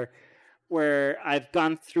occasions where I've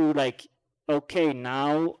gone through, like, okay,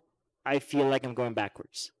 now I feel like I'm going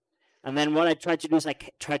backwards. And then what I try to do is I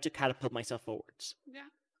try to catapult myself forwards. Yeah.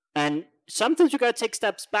 And sometimes you got to take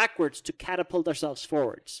steps backwards to catapult ourselves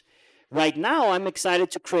forwards. Right now, I'm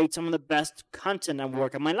excited to create some of the best content and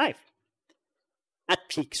work of my life at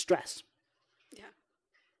peak stress. Yeah.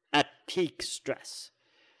 At peak stress.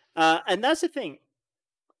 And that's the thing.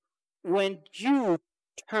 When you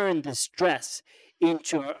turn the stress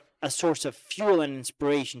into a source of fuel and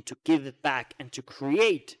inspiration to give it back and to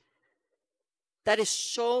create, that is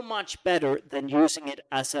so much better than using it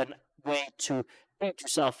as a way to beat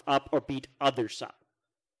yourself up or beat others up.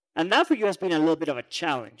 And that for you has been a little bit of a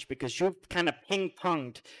challenge because you've kind of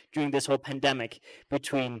ping-ponged during this whole pandemic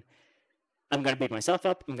between I'm going to beat myself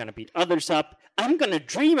up, I'm going to beat others up, I'm going to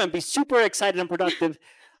dream and be super excited and productive,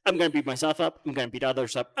 I'm going to beat myself up, I'm going to beat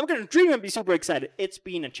others up, I'm going to dream and be super excited. It's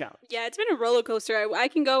been a challenge. Yeah, it's been a roller coaster. I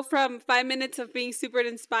can go from 5 minutes of being super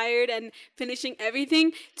inspired and finishing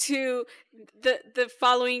everything to the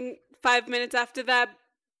following 5 minutes after that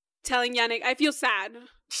telling Yannick, I feel sad.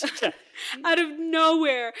 Out of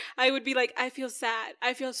nowhere, I would be like, I feel sad,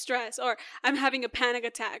 I feel stressed, or I'm having a panic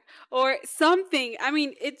attack, or something. I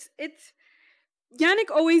mean, it's Yannick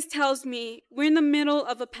always tells me, we're in the middle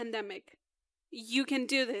of a pandemic. You can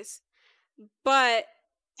do this. But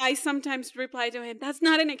I sometimes reply to him, that's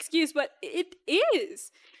not an excuse, but it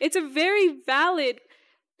is. It's a very valid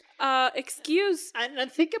excuse. And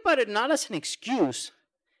think about it not as an excuse.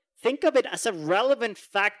 Think of it as a relevant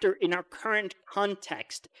factor in our current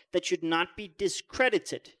context that should not be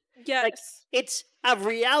discredited. Yes. Like, it's a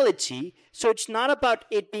reality, so it's not about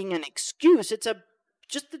it being an excuse. It's a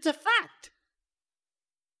fact.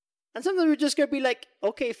 And sometimes we're just going to be like,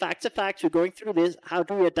 okay, facts are facts. We're going through this. How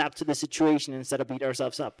do we adapt to the situation instead of beat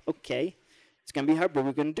ourselves up? Okay, it's going to be hard, but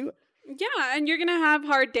we're going to do it. Yeah, and you're going to have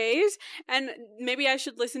hard days, and maybe I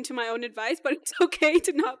should listen to my own advice, but it's okay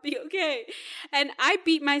to not be okay. And I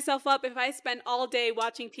beat myself up if I spend all day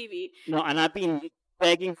watching TV. No, and I've been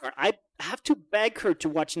begging her. I have to beg her to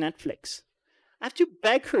watch Netflix. I have to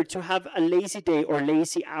beg her to have a lazy day or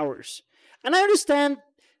lazy hours. And I understand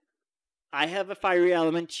I have a fiery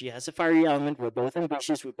element. She has a fiery element. We're both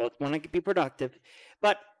ambitious. We both want to be productive.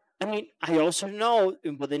 But I mean, I also know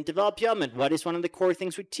within development, what is one of the core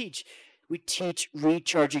things we teach? We teach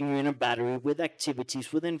recharging your inner battery with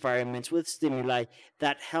activities, with environments, with stimuli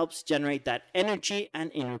that helps generate that energy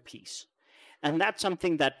and inner peace. And that's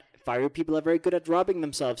something that fiery people are very good at robbing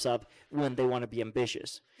themselves of when they want to be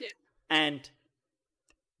ambitious. Yeah. And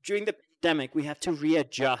during the pandemic, we have to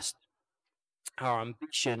readjust our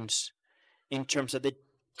ambitions in terms of the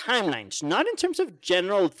timelines, not in terms of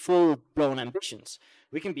general full-blown ambitions.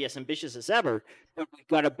 We can be as ambitious as ever, but we've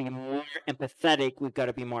got to be more empathetic. We've got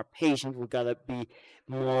to be more patient. We've got to be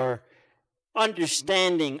more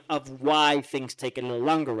understanding of why things take a little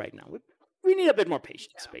longer right now. We need a bit more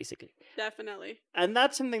patience, basically. Definitely. And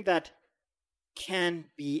that's something that can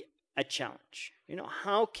be a challenge. You know,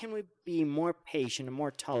 how can we be more patient and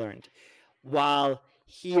more tolerant while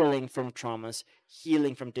healing from traumas,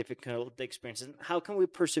 healing from difficult experiences? How can we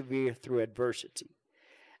persevere through adversity?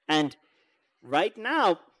 And right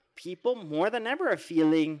now, people more than ever are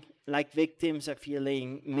feeling like victims, are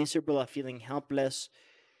feeling miserable, are feeling helpless.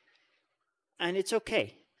 And it's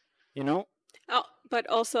okay, you know? Oh, but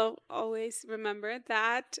also always remember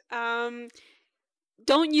that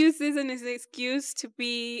don't use this as an excuse to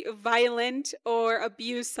be violent or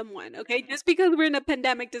abuse someone. Okay, just because we're in a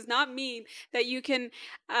pandemic does not mean that you can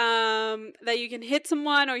hit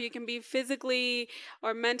someone or you can be physically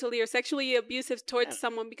or mentally or sexually abusive towards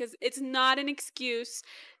someone, because it's not an excuse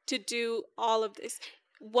to do all of this.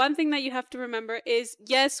 One thing that you have to remember is,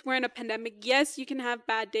 yes, we're in a pandemic. Yes, you can have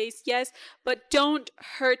bad days. Yes, but don't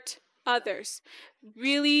hurt others.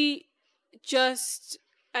 Really just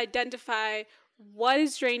identify what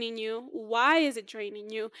is draining you, why is it draining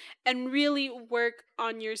you, and really work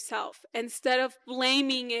on yourself instead of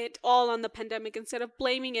blaming it all on the pandemic, instead of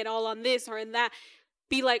blaming it all on this or in that.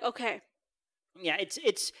 Be like, okay. Yeah,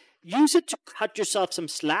 it's use it to cut yourself some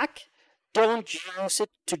slack. Don't use it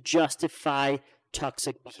to justify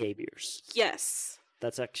toxic behaviors. Yes.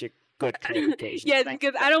 That's actually good clarification. Yes,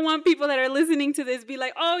 because I don't want people that are listening to this be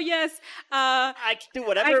like, oh, yes. I can do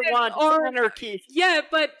whatever I want. Or anarchy. Yeah,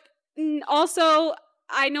 but also,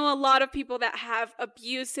 I know a lot of people that have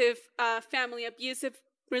abusive family, abusive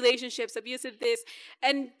relationships, abusive this,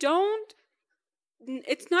 and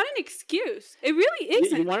it's not an excuse. It really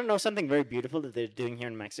isn't. You want to know something very beautiful that they're doing here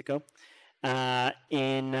in Mexico?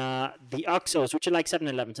 In the Oxxos, which are like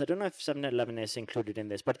 7-Elevens. I don't know if 7-Eleven is included in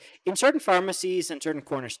this, but in certain pharmacies and certain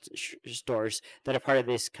corner stores that are part of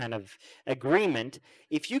this kind of agreement,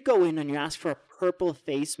 if you go in and you ask for a purple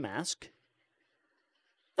face mask,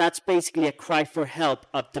 that's basically a cry for help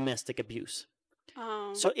of domestic abuse.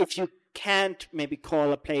 Oh. So if you can't maybe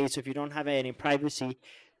call a place, if you don't have any privacy,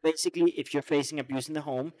 basically, if you're facing abuse in the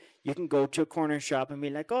home, you can go to a corner shop and be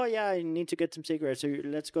like, "Oh yeah, I need to get some cigarettes. So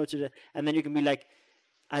let's go to the," and then you can be like,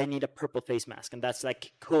 "I need a purple face mask," and that's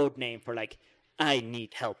like code name for like, "I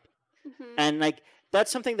need help." Mm-hmm. And like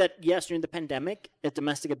that's something that yes, during the pandemic,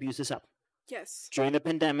 domestic abuse is up. Yes. During the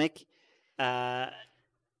pandemic,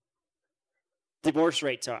 divorce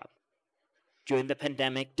rates are up. During the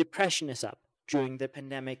pandemic, depression is up. During the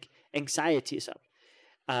pandemic, anxiety is up.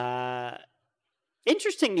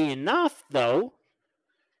 Interestingly enough, though,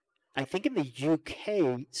 I think in the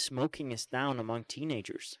UK, smoking is down among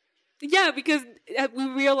teenagers. Yeah, because we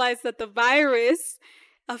realized that the virus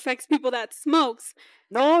affects people that smokes.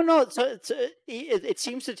 No. So it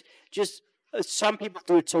seems that just some people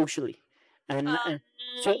do it socially, and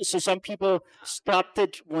so some people stopped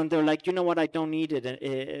it when they're like, you know what, I don't need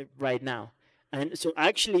it right now. And so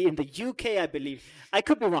actually in the UK, I believe, I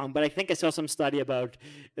could be wrong, but I think I saw some study about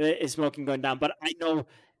smoking going down. But I know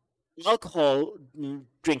alcohol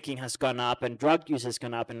drinking has gone up and drug use has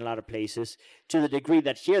gone up in a lot of places to the degree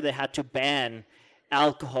that here they had to ban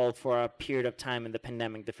alcohol for a period of time in the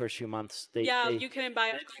pandemic. The first few months, you couldn't buy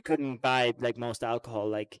alcohol. they couldn't buy like most alcohol.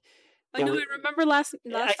 Like I know. I remember last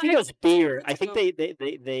I think time. it was beer. I think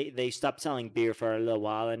they stopped selling beer for a little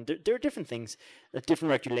while, and there are different things,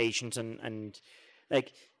 different regulations, and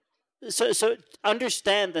like so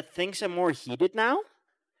understand that things are more heated now.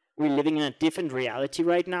 We're living in a different reality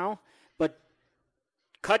right now, but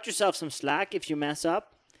cut yourself some slack if you mess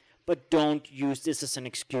up, but don't use this as an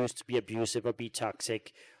excuse to be abusive or be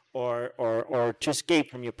toxic or to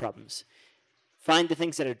escape from your problems. Find the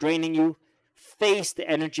things that are draining you, face the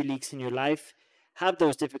energy leaks in your life, have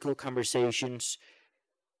those difficult conversations,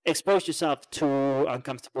 expose yourself to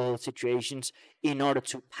uncomfortable situations in order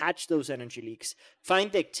to patch those energy leaks.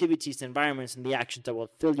 Find the activities, the environments, and the actions that will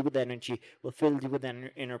fill you with energy, will fill you with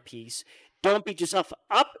inner peace. Don't beat yourself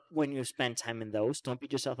up when you spend time in those. Don't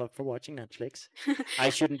beat yourself up for watching Netflix. I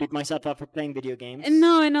shouldn't beat myself up for playing video games.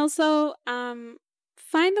 No, and also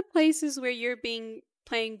find the places where you're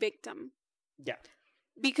playing victim. Yeah.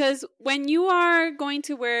 Because when you are going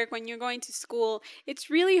to work, when you're going to school, it's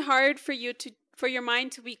really hard for your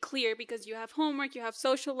mind to be clear because you have homework, you have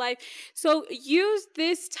social life. So use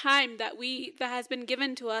this time that has been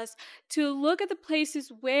given to us to look at the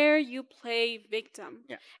places where you play victim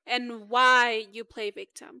and why you play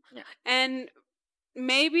victim. Yeah. And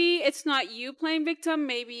maybe it's not you playing victim.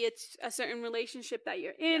 Maybe it's a certain relationship that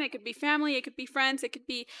you're in. It could be family. It could be friends. It could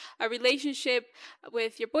be a relationship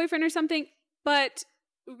with your boyfriend or something. But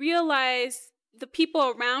realize the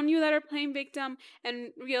people around you that are playing victim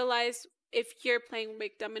and realize if you're playing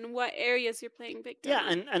victim and what areas you're playing victim. Yeah,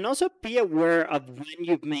 and also be aware of when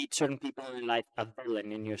you've made certain people in life a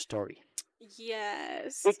villain in your story.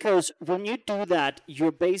 Yes. Because when you do that,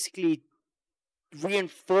 you're basically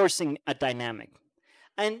reinforcing a dynamic.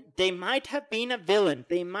 And they might have been a villain.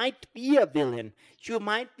 They might be a villain. You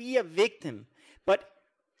might be a victim. But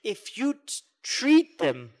if you treat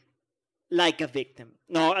them like a victim,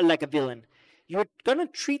 no, like a villain, you're going to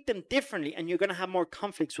treat them differently and you're going to have more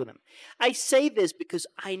conflicts with them. I say this because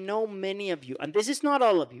I know many of you, and this is not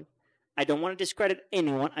all of you. I don't want to discredit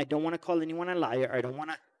anyone. I don't want to call anyone a liar. I don't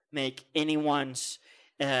want to make anyone's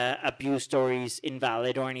abuse stories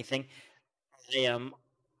invalid or anything. I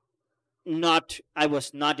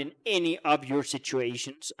was not in any of your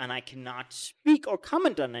situations, and I cannot speak or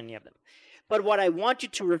comment on any of them. But what I want you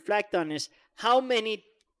to reflect on is how many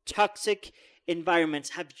toxic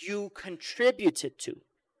environments have you contributed to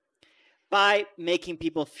by making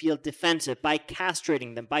people feel defensive, by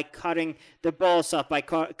castrating them, by cutting their balls off, by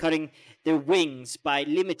cutting their wings, by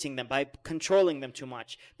limiting them, by controlling them too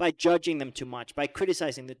much, by judging them too much, by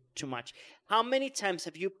criticizing them too much. How many times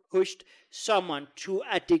have you pushed someone to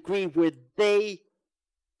a degree where they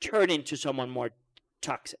turn into someone more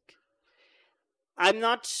toxic? I'm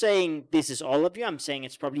not saying this is all of you. I'm saying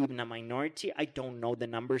it's probably even a minority. I don't know the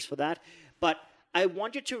numbers for that. But I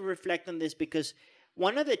want you to reflect on this because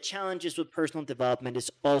one of the challenges with personal development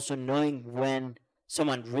is also knowing when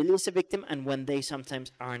someone really is a victim and when they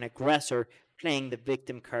sometimes are an aggressor playing the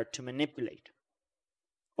victim card to manipulate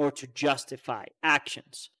or to justify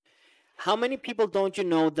actions. How many people don't you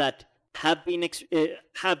know that have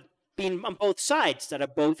been on both sides, that are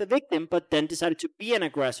both a victim, but then decided to be an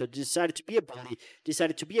aggressor, decided to be a bully,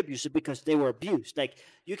 decided to be abusive because they were abused? Like,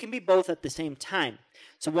 you can be both at the same time.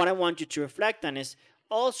 So what I want you to reflect on is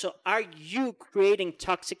also, are you creating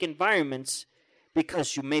toxic environments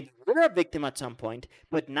because you maybe were a victim at some point,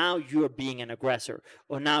 but now you're being an aggressor,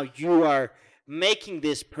 or now you are making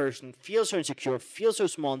this person feel so insecure, feel so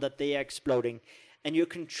small that they are exploding, and you're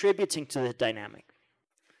contributing to the dynamic?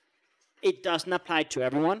 It doesn't apply to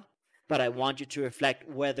everyone, but I want you to reflect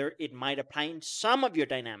whether it might apply in some of your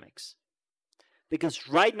dynamics. Because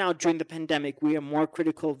right now, during the pandemic, we are more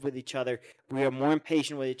critical with each other. We are more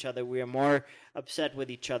impatient with each other. We are more upset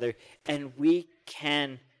with each other. And we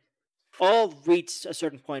can all reach a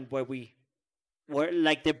certain point where where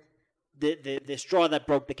like the straw that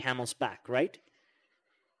broke the camel's back, right?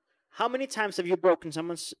 How many times have you broken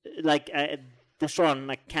someone's, the straw on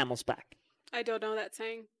a camel's back? I don't know that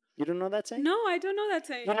saying. You don't know that saying? No, I don't know that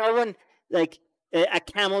saying. You know when, like, a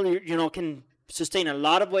camel, can sustain a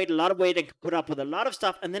lot of weight, and can put up with a lot of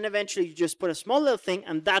stuff, and then eventually you just put a small little thing,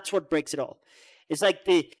 and that's what breaks it all. It's like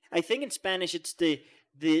I think in Spanish, it's the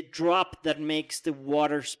drop that makes the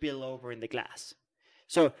water spill over in the glass.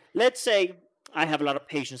 So let's say I have a lot of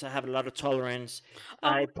patience, I have a lot of tolerance,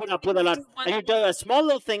 I put up with a lot, and you do a small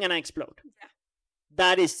little thing and I explode. Yeah.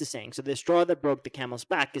 That is the saying. So the straw that broke the camel's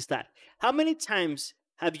back is that. How many times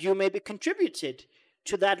have you maybe contributed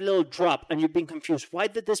to that little drop and you've been confused? Why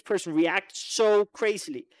did this person react so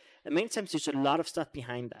crazily? And many times there's a lot of stuff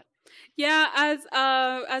behind that. Yeah,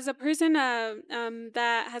 as a person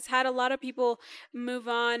that has had a lot of people move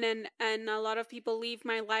on and a lot of people leave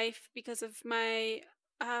my life because of my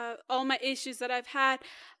all my issues that I've had,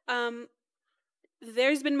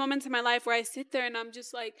 there's been moments in my life where I sit there and I'm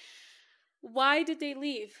just like, why did they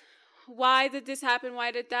leave? Why did this happen?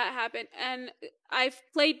 Why did that happen? And I've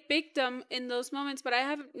played victim in those moments, but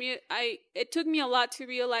it took me a lot to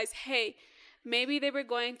realize, hey, maybe they were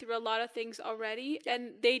going through a lot of things already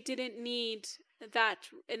and they didn't need that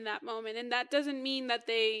in that moment. And that doesn't mean that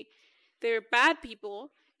they're bad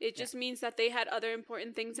people. It just means that they had other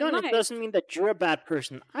important things in life. No, it doesn't mean that you're a bad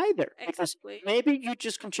person either. Exactly. Maybe you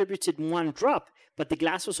just contributed one drop, but the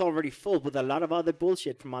glass was already full with a lot of other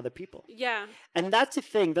bullshit from other people. Yeah. And that's the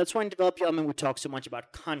thing. That's why in Develop Your Element we talk so much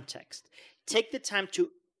about context. Take the time to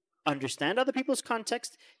understand other people's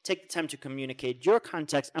context. Take the time to communicate your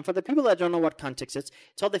context. And for the people that don't know what context is,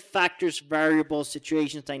 it's all the factors, variables,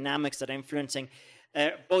 situations, dynamics that are influencing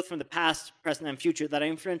both from the past, present, and future that are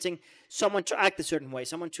influencing someone to act a certain way,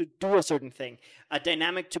 someone to do a certain thing, a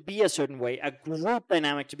dynamic to be a certain way, a group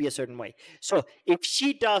dynamic to be a certain way. So if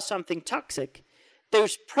she does something toxic,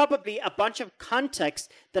 there's probably a bunch of context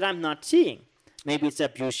that I'm not seeing. Maybe it's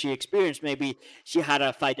abuse she experienced. Maybe she had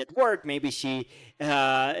a fight at work. Maybe she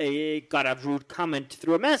got a rude comment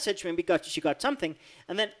through a message. Maybe she got something.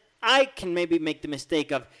 And then I can maybe make the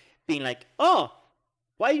mistake of being like, oh,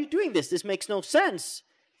 why are you doing this? This makes no sense.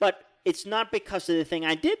 But it's not because of the thing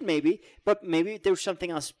I did, but maybe there's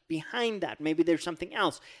something else behind that. Maybe there's something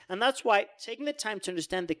else. And that's why taking the time to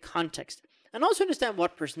understand the context and also understand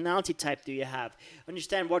what personality type do you have,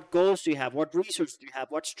 understand what goals do you have, what research do you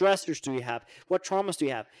have, what stressors do you have, what traumas do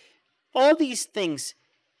you have. All these things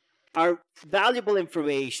are valuable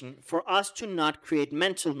information for us to not create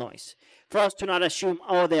mental noise, for us to not assume,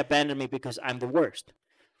 oh, they abandoned me because I'm the worst.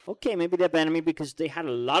 Okay, maybe they abandoned me because they had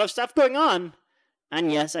a lot of stuff going on.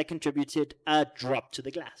 And yes, I contributed a drop to the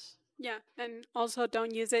glass. Yeah, and also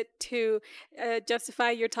don't use it to justify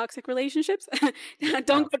your toxic relationships.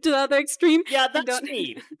 Don't go to the other extreme. Yeah, that's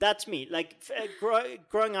me. That's me. Like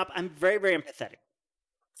growing up, I'm very, very empathetic.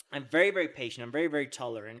 I'm very, very patient. I'm very, very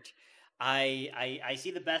tolerant. I see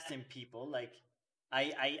the best in people. Like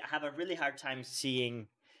I have a really hard time seeing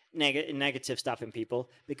negative stuff in people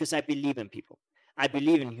because I believe in people. I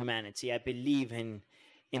believe in humanity. I believe in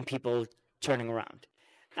people turning around.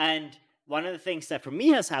 And one of the things that for me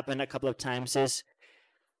has happened a couple of times is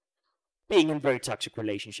being in very toxic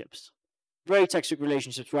relationships. Very toxic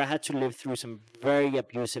relationships where I had to live through some very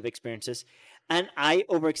abusive experiences. And I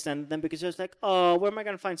overextended them because I was like, oh, where am I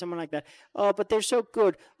going to find someone like that? Oh, but they're so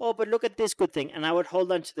good. Oh, but look at this good thing. And I would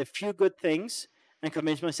hold on to the few good things and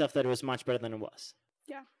convince myself that it was much better than it was.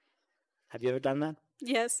 Yeah. Have you ever done that?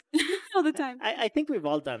 Yes, all the time. I think we've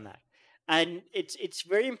all done that. And it's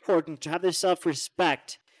very important to have the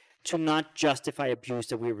self-respect to not justify abuse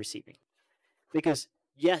that we're receiving. Because,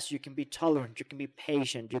 yes, you can be tolerant, you can be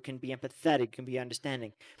patient, you can be empathetic, you can be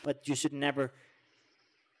understanding, but you should never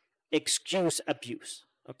excuse abuse,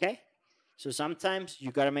 okay? So sometimes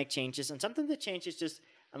you got to make changes, and sometimes the change is just,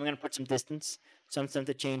 I'm going to put some distance. Sometimes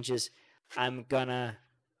the change is, I'm going to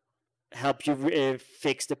help you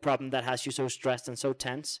fix the problem that has you so stressed and so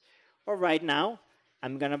tense. Or right now,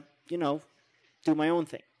 I'm going to, do my own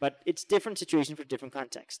thing. But it's different situations for different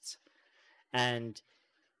contexts. And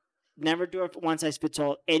never do a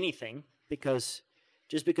one-size-fits-all anything, because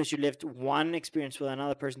just because you lived one experience with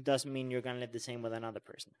another person doesn't mean you're going to live the same with another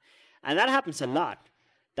person. And that happens a lot,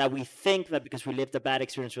 that we think that because we lived a bad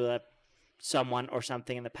experience with someone or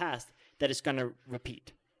something in the past, that it's going to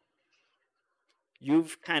repeat.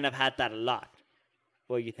 you've kind of had that a lot,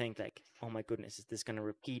 where you think like, oh my goodness, is this going to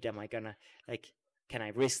repeat? Am I going to, like, can I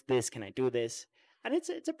risk this? Can I do this? And it's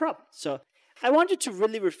a problem. So I want you to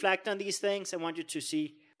really reflect on these things. I want you to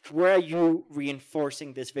see, where are you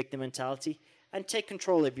reinforcing this victim mentality, and take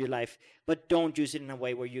control of your life, but don't use it in a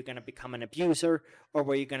way where you're going to become an abuser or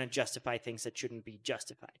where you're going to justify things that shouldn't be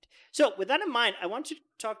justified. So with that in mind, I want to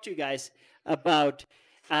talk to you guys about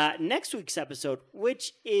next week's episode,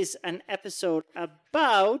 which is an episode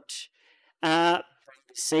about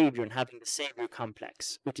savior and having the savior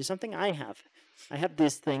complex, which is something I have. I have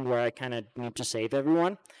this thing where I kind of need to save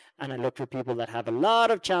everyone, and I look for people that have a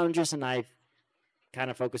lot of challenges, and I kind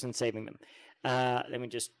of focus on saving them.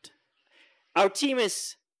 Our team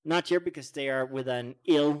is not here because they are with an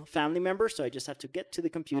ill family member, so I just have to get to the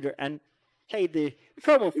computer and play the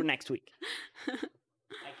promo for next week. I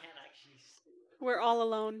can't actually. We're all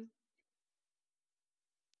alone.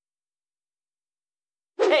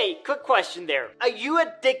 Hey, quick question there. Are you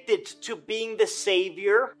addicted to being the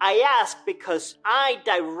savior? I ask because I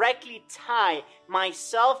directly tie my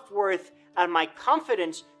self-worth and my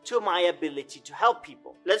confidence to my ability to help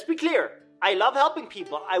people. Let's be clear. I love helping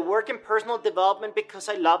people. I work in personal development because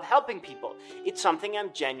I love helping people. It's something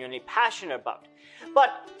I'm genuinely passionate about.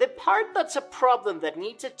 But the part that's a problem that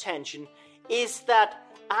needs attention is that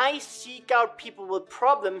I seek out people with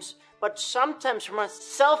problems, but sometimes from a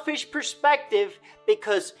selfish perspective,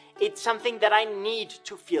 because it's something that I need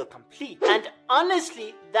to feel complete. And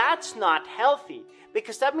honestly, that's not healthy,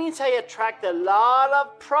 because that means I attract a lot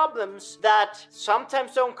of problems that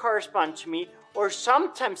sometimes don't correspond to me, or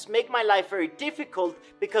sometimes make my life very difficult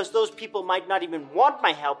because those people might not even want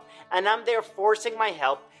my help, and I'm there forcing my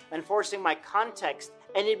help and forcing my context,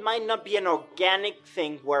 and it might not be an organic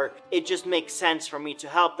thing where it just makes sense for me to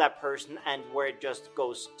help that person and where it just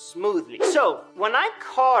goes smoothly. So when I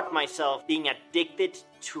caught myself being addicted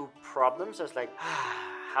to problems, I was like,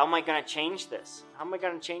 how am I gonna change this? How am I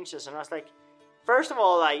gonna change this? And I was like, first of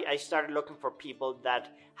all, I started looking for people that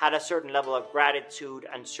had a certain level of gratitude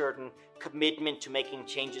and certain commitment to making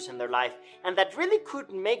changes in their life, and that really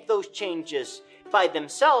could make those changes by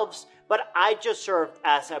themselves, but I just served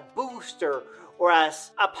as a booster or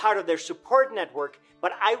as a part of their support network,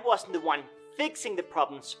 but I wasn't the one fixing the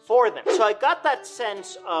problems for them. So I got that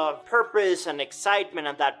sense of purpose and excitement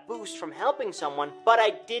and that boost from helping someone, but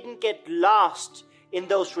I didn't get lost in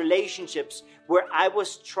those relationships where I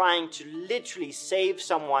was trying to literally save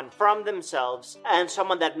someone from themselves, and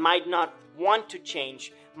someone that might not want to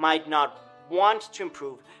change, might not want to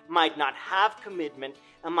improve, might not have commitment,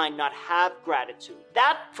 and might not have gratitude.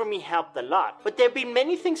 That for me helped a lot. But there have been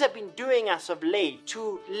many things I've been doing as of late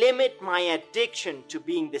to limit my addiction to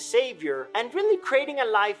being the savior, and really creating a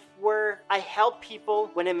life where I help people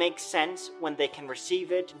when it makes sense, when they can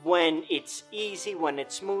receive it, when it's easy, when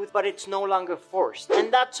it's smooth, but it's no longer forced.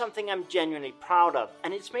 And that's something I'm genuinely proud of,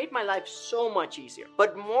 and it's made my life so much easier.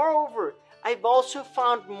 But moreover, I've also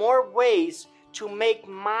found more ways to make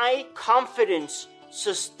my confidence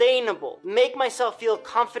sustainable, make myself feel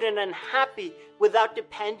confident and happy without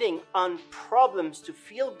depending on problems to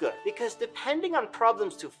feel good. Because depending on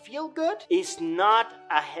problems to feel good is not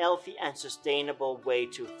a healthy and sustainable way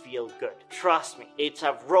to feel good. Trust me, it's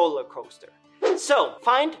a roller coaster. So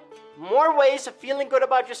find more ways of feeling good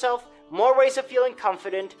about yourself, more ways of feeling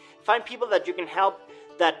confident. Find people that you can help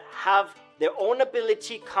that have their own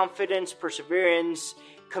ability, confidence, perseverance,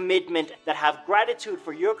 commitment, that have gratitude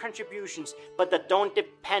for your contributions, but that don't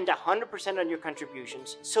depend 100% on your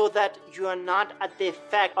contributions, so that you are not at the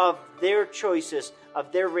effect of their choices, of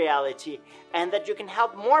their reality, and that you can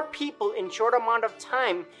help more people in short amount of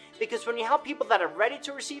time. Because when you help people that are ready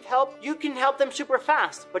to receive help, you can help them super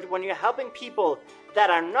fast. But when you're helping people that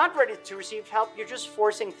are not ready to receive help, you're just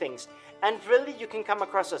forcing things. And really you can come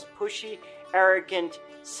across as pushy, arrogant,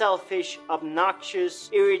 selfish, obnoxious,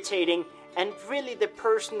 irritating, and really the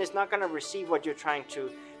person is not going to receive what you're trying to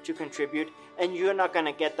contribute, and you're not going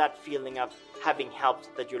to get that feeling of having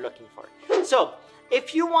helped that you're looking for. So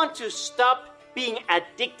if you want to stop being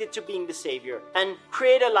addicted to being the savior and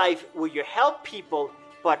create a life where you help people,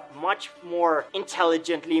 but much more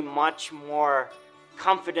intelligently, much more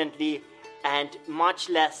confidently, and much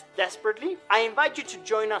less desperately, I invite you to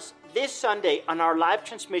join us this Sunday on our live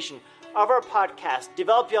transmission of our podcast,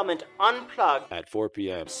 Develop Development Unplugged, at 4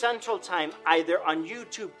 p.m. Central Time, either on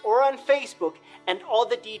YouTube or on Facebook, and all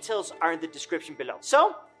the details are in the description below.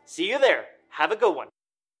 So, see you there. Have a good one.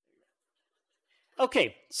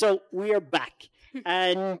 Okay, so we are back.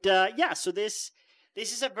 And so this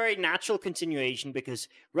is a very natural continuation, because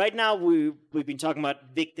right now we've been talking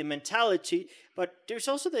about victim mentality, but there's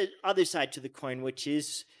also the other side to the coin, which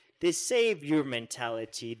is the savior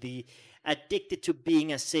mentality, the addicted to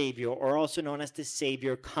being a savior, or also known as the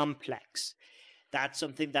savior complex. That's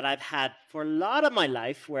something that I've had for a lot of my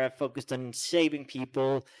life, where I've focused on saving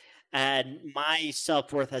people, and my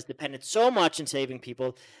self-worth has depended so much on saving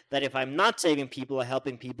people that if I'm not saving people or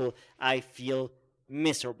helping people, I feel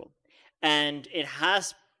miserable. And it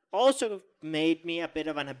has also made me a bit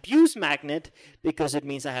of an abuse magnet, because it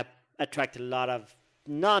means I have attracted a lot of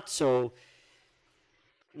not so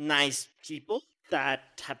nice people that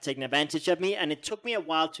have taken advantage of me. And it took me a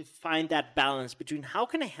while to find that balance between how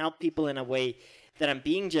can I help people in a way that I'm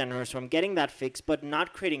being generous, so I'm getting that fixed, but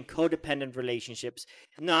not creating codependent relationships,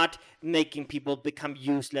 not making people become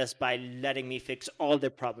useless by letting me fix all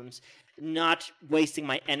their problems, not wasting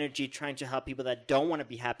my energy trying to help people that don't want to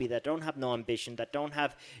be happy, that don't have no ambition, that don't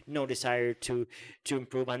have no desire to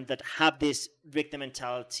improve, and that have this victim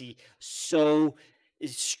mentality so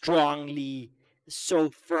strongly, so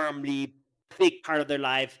firmly big part of their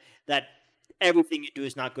life that everything you do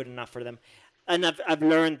is not good enough for them. And I've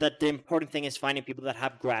learned that the important thing is finding people that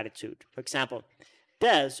have gratitude. For example,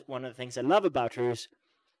 Des, one of the things I love about her is,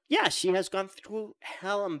 yeah, she has gone through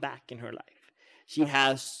hell and back in her life. She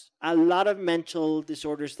has a lot of mental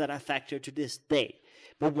disorders that affect her to this day.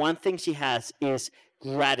 But one thing she has is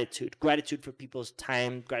gratitude. Gratitude for people's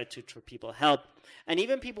time, gratitude for people's help. And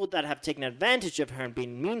even people that have taken advantage of her and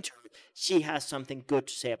been mean to her, she has something good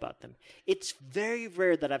to say about them. It's very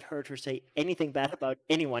rare that I've heard her say anything bad about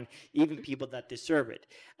anyone, even people that deserve it.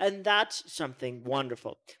 And that's something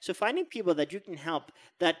wonderful. So finding people that you can help,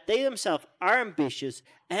 that they themselves are ambitious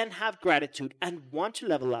and have gratitude and want to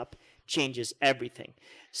level up, changes everything.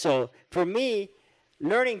 So for me,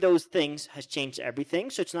 learning those things has changed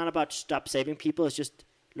everything. So it's not about stop saving people. It's just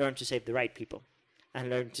learn to save the right people, and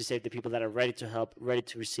learn to save the people that are ready to help, ready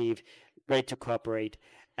to receive, ready to cooperate,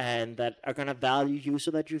 and that are going to value you so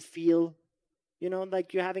that you feel,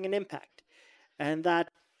 like you're having an impact. And that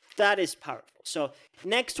is powerful. So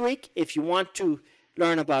next week, if you want to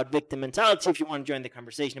learn about victim mentality, if you want to join the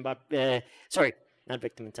conversation about, not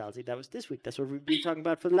victim mentality, that was this week. That's what we've been talking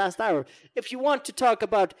about for the last hour. If you want to talk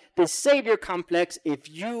about the savior complex, if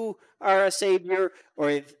you are a savior,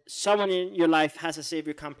 or if someone in your life has a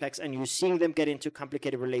savior complex and you're seeing them get into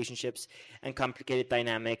complicated relationships and complicated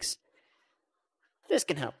dynamics, this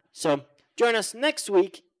can help. So join us next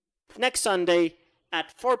week, next Sunday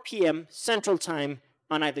at 4 p.m. Central Time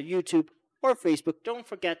on either YouTube or Facebook. Don't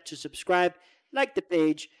forget to subscribe, like the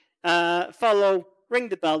page, follow, ring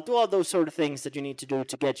the bell, do all those sort of things that you need to do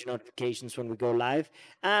to get your notifications when we go live.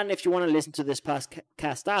 And if you want to listen to this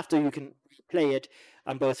podcast after, you can play it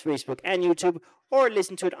on both Facebook and YouTube, or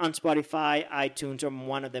listen to it on Spotify, iTunes, or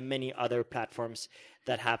one of the many other platforms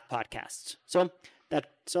that have podcasts. So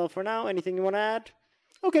that's all for now. Anything you want to add?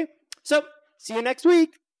 Okay. So see you next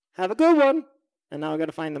week. Have a good one. And now I got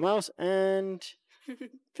to find the mouse and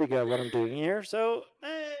figure out what I'm doing here. So,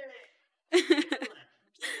 hey.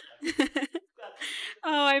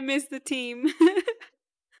 Oh, I miss the team.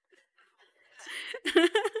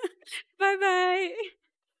 Bye-bye.